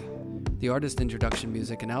Metronomy. The artist introduction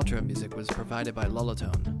music and outro music was provided by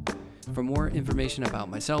Lullitone. For more information about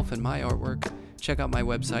myself and my artwork, check out my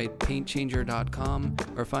website, paintchanger.com,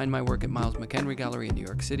 or find my work at Miles McHenry Gallery in New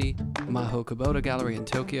York City, Maho Kubota Gallery in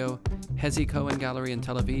Tokyo, Hezi Cohen Gallery in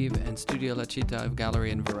Tel Aviv, and Studio La Città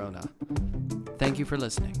Gallery in Verona. Thank you for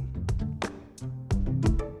listening.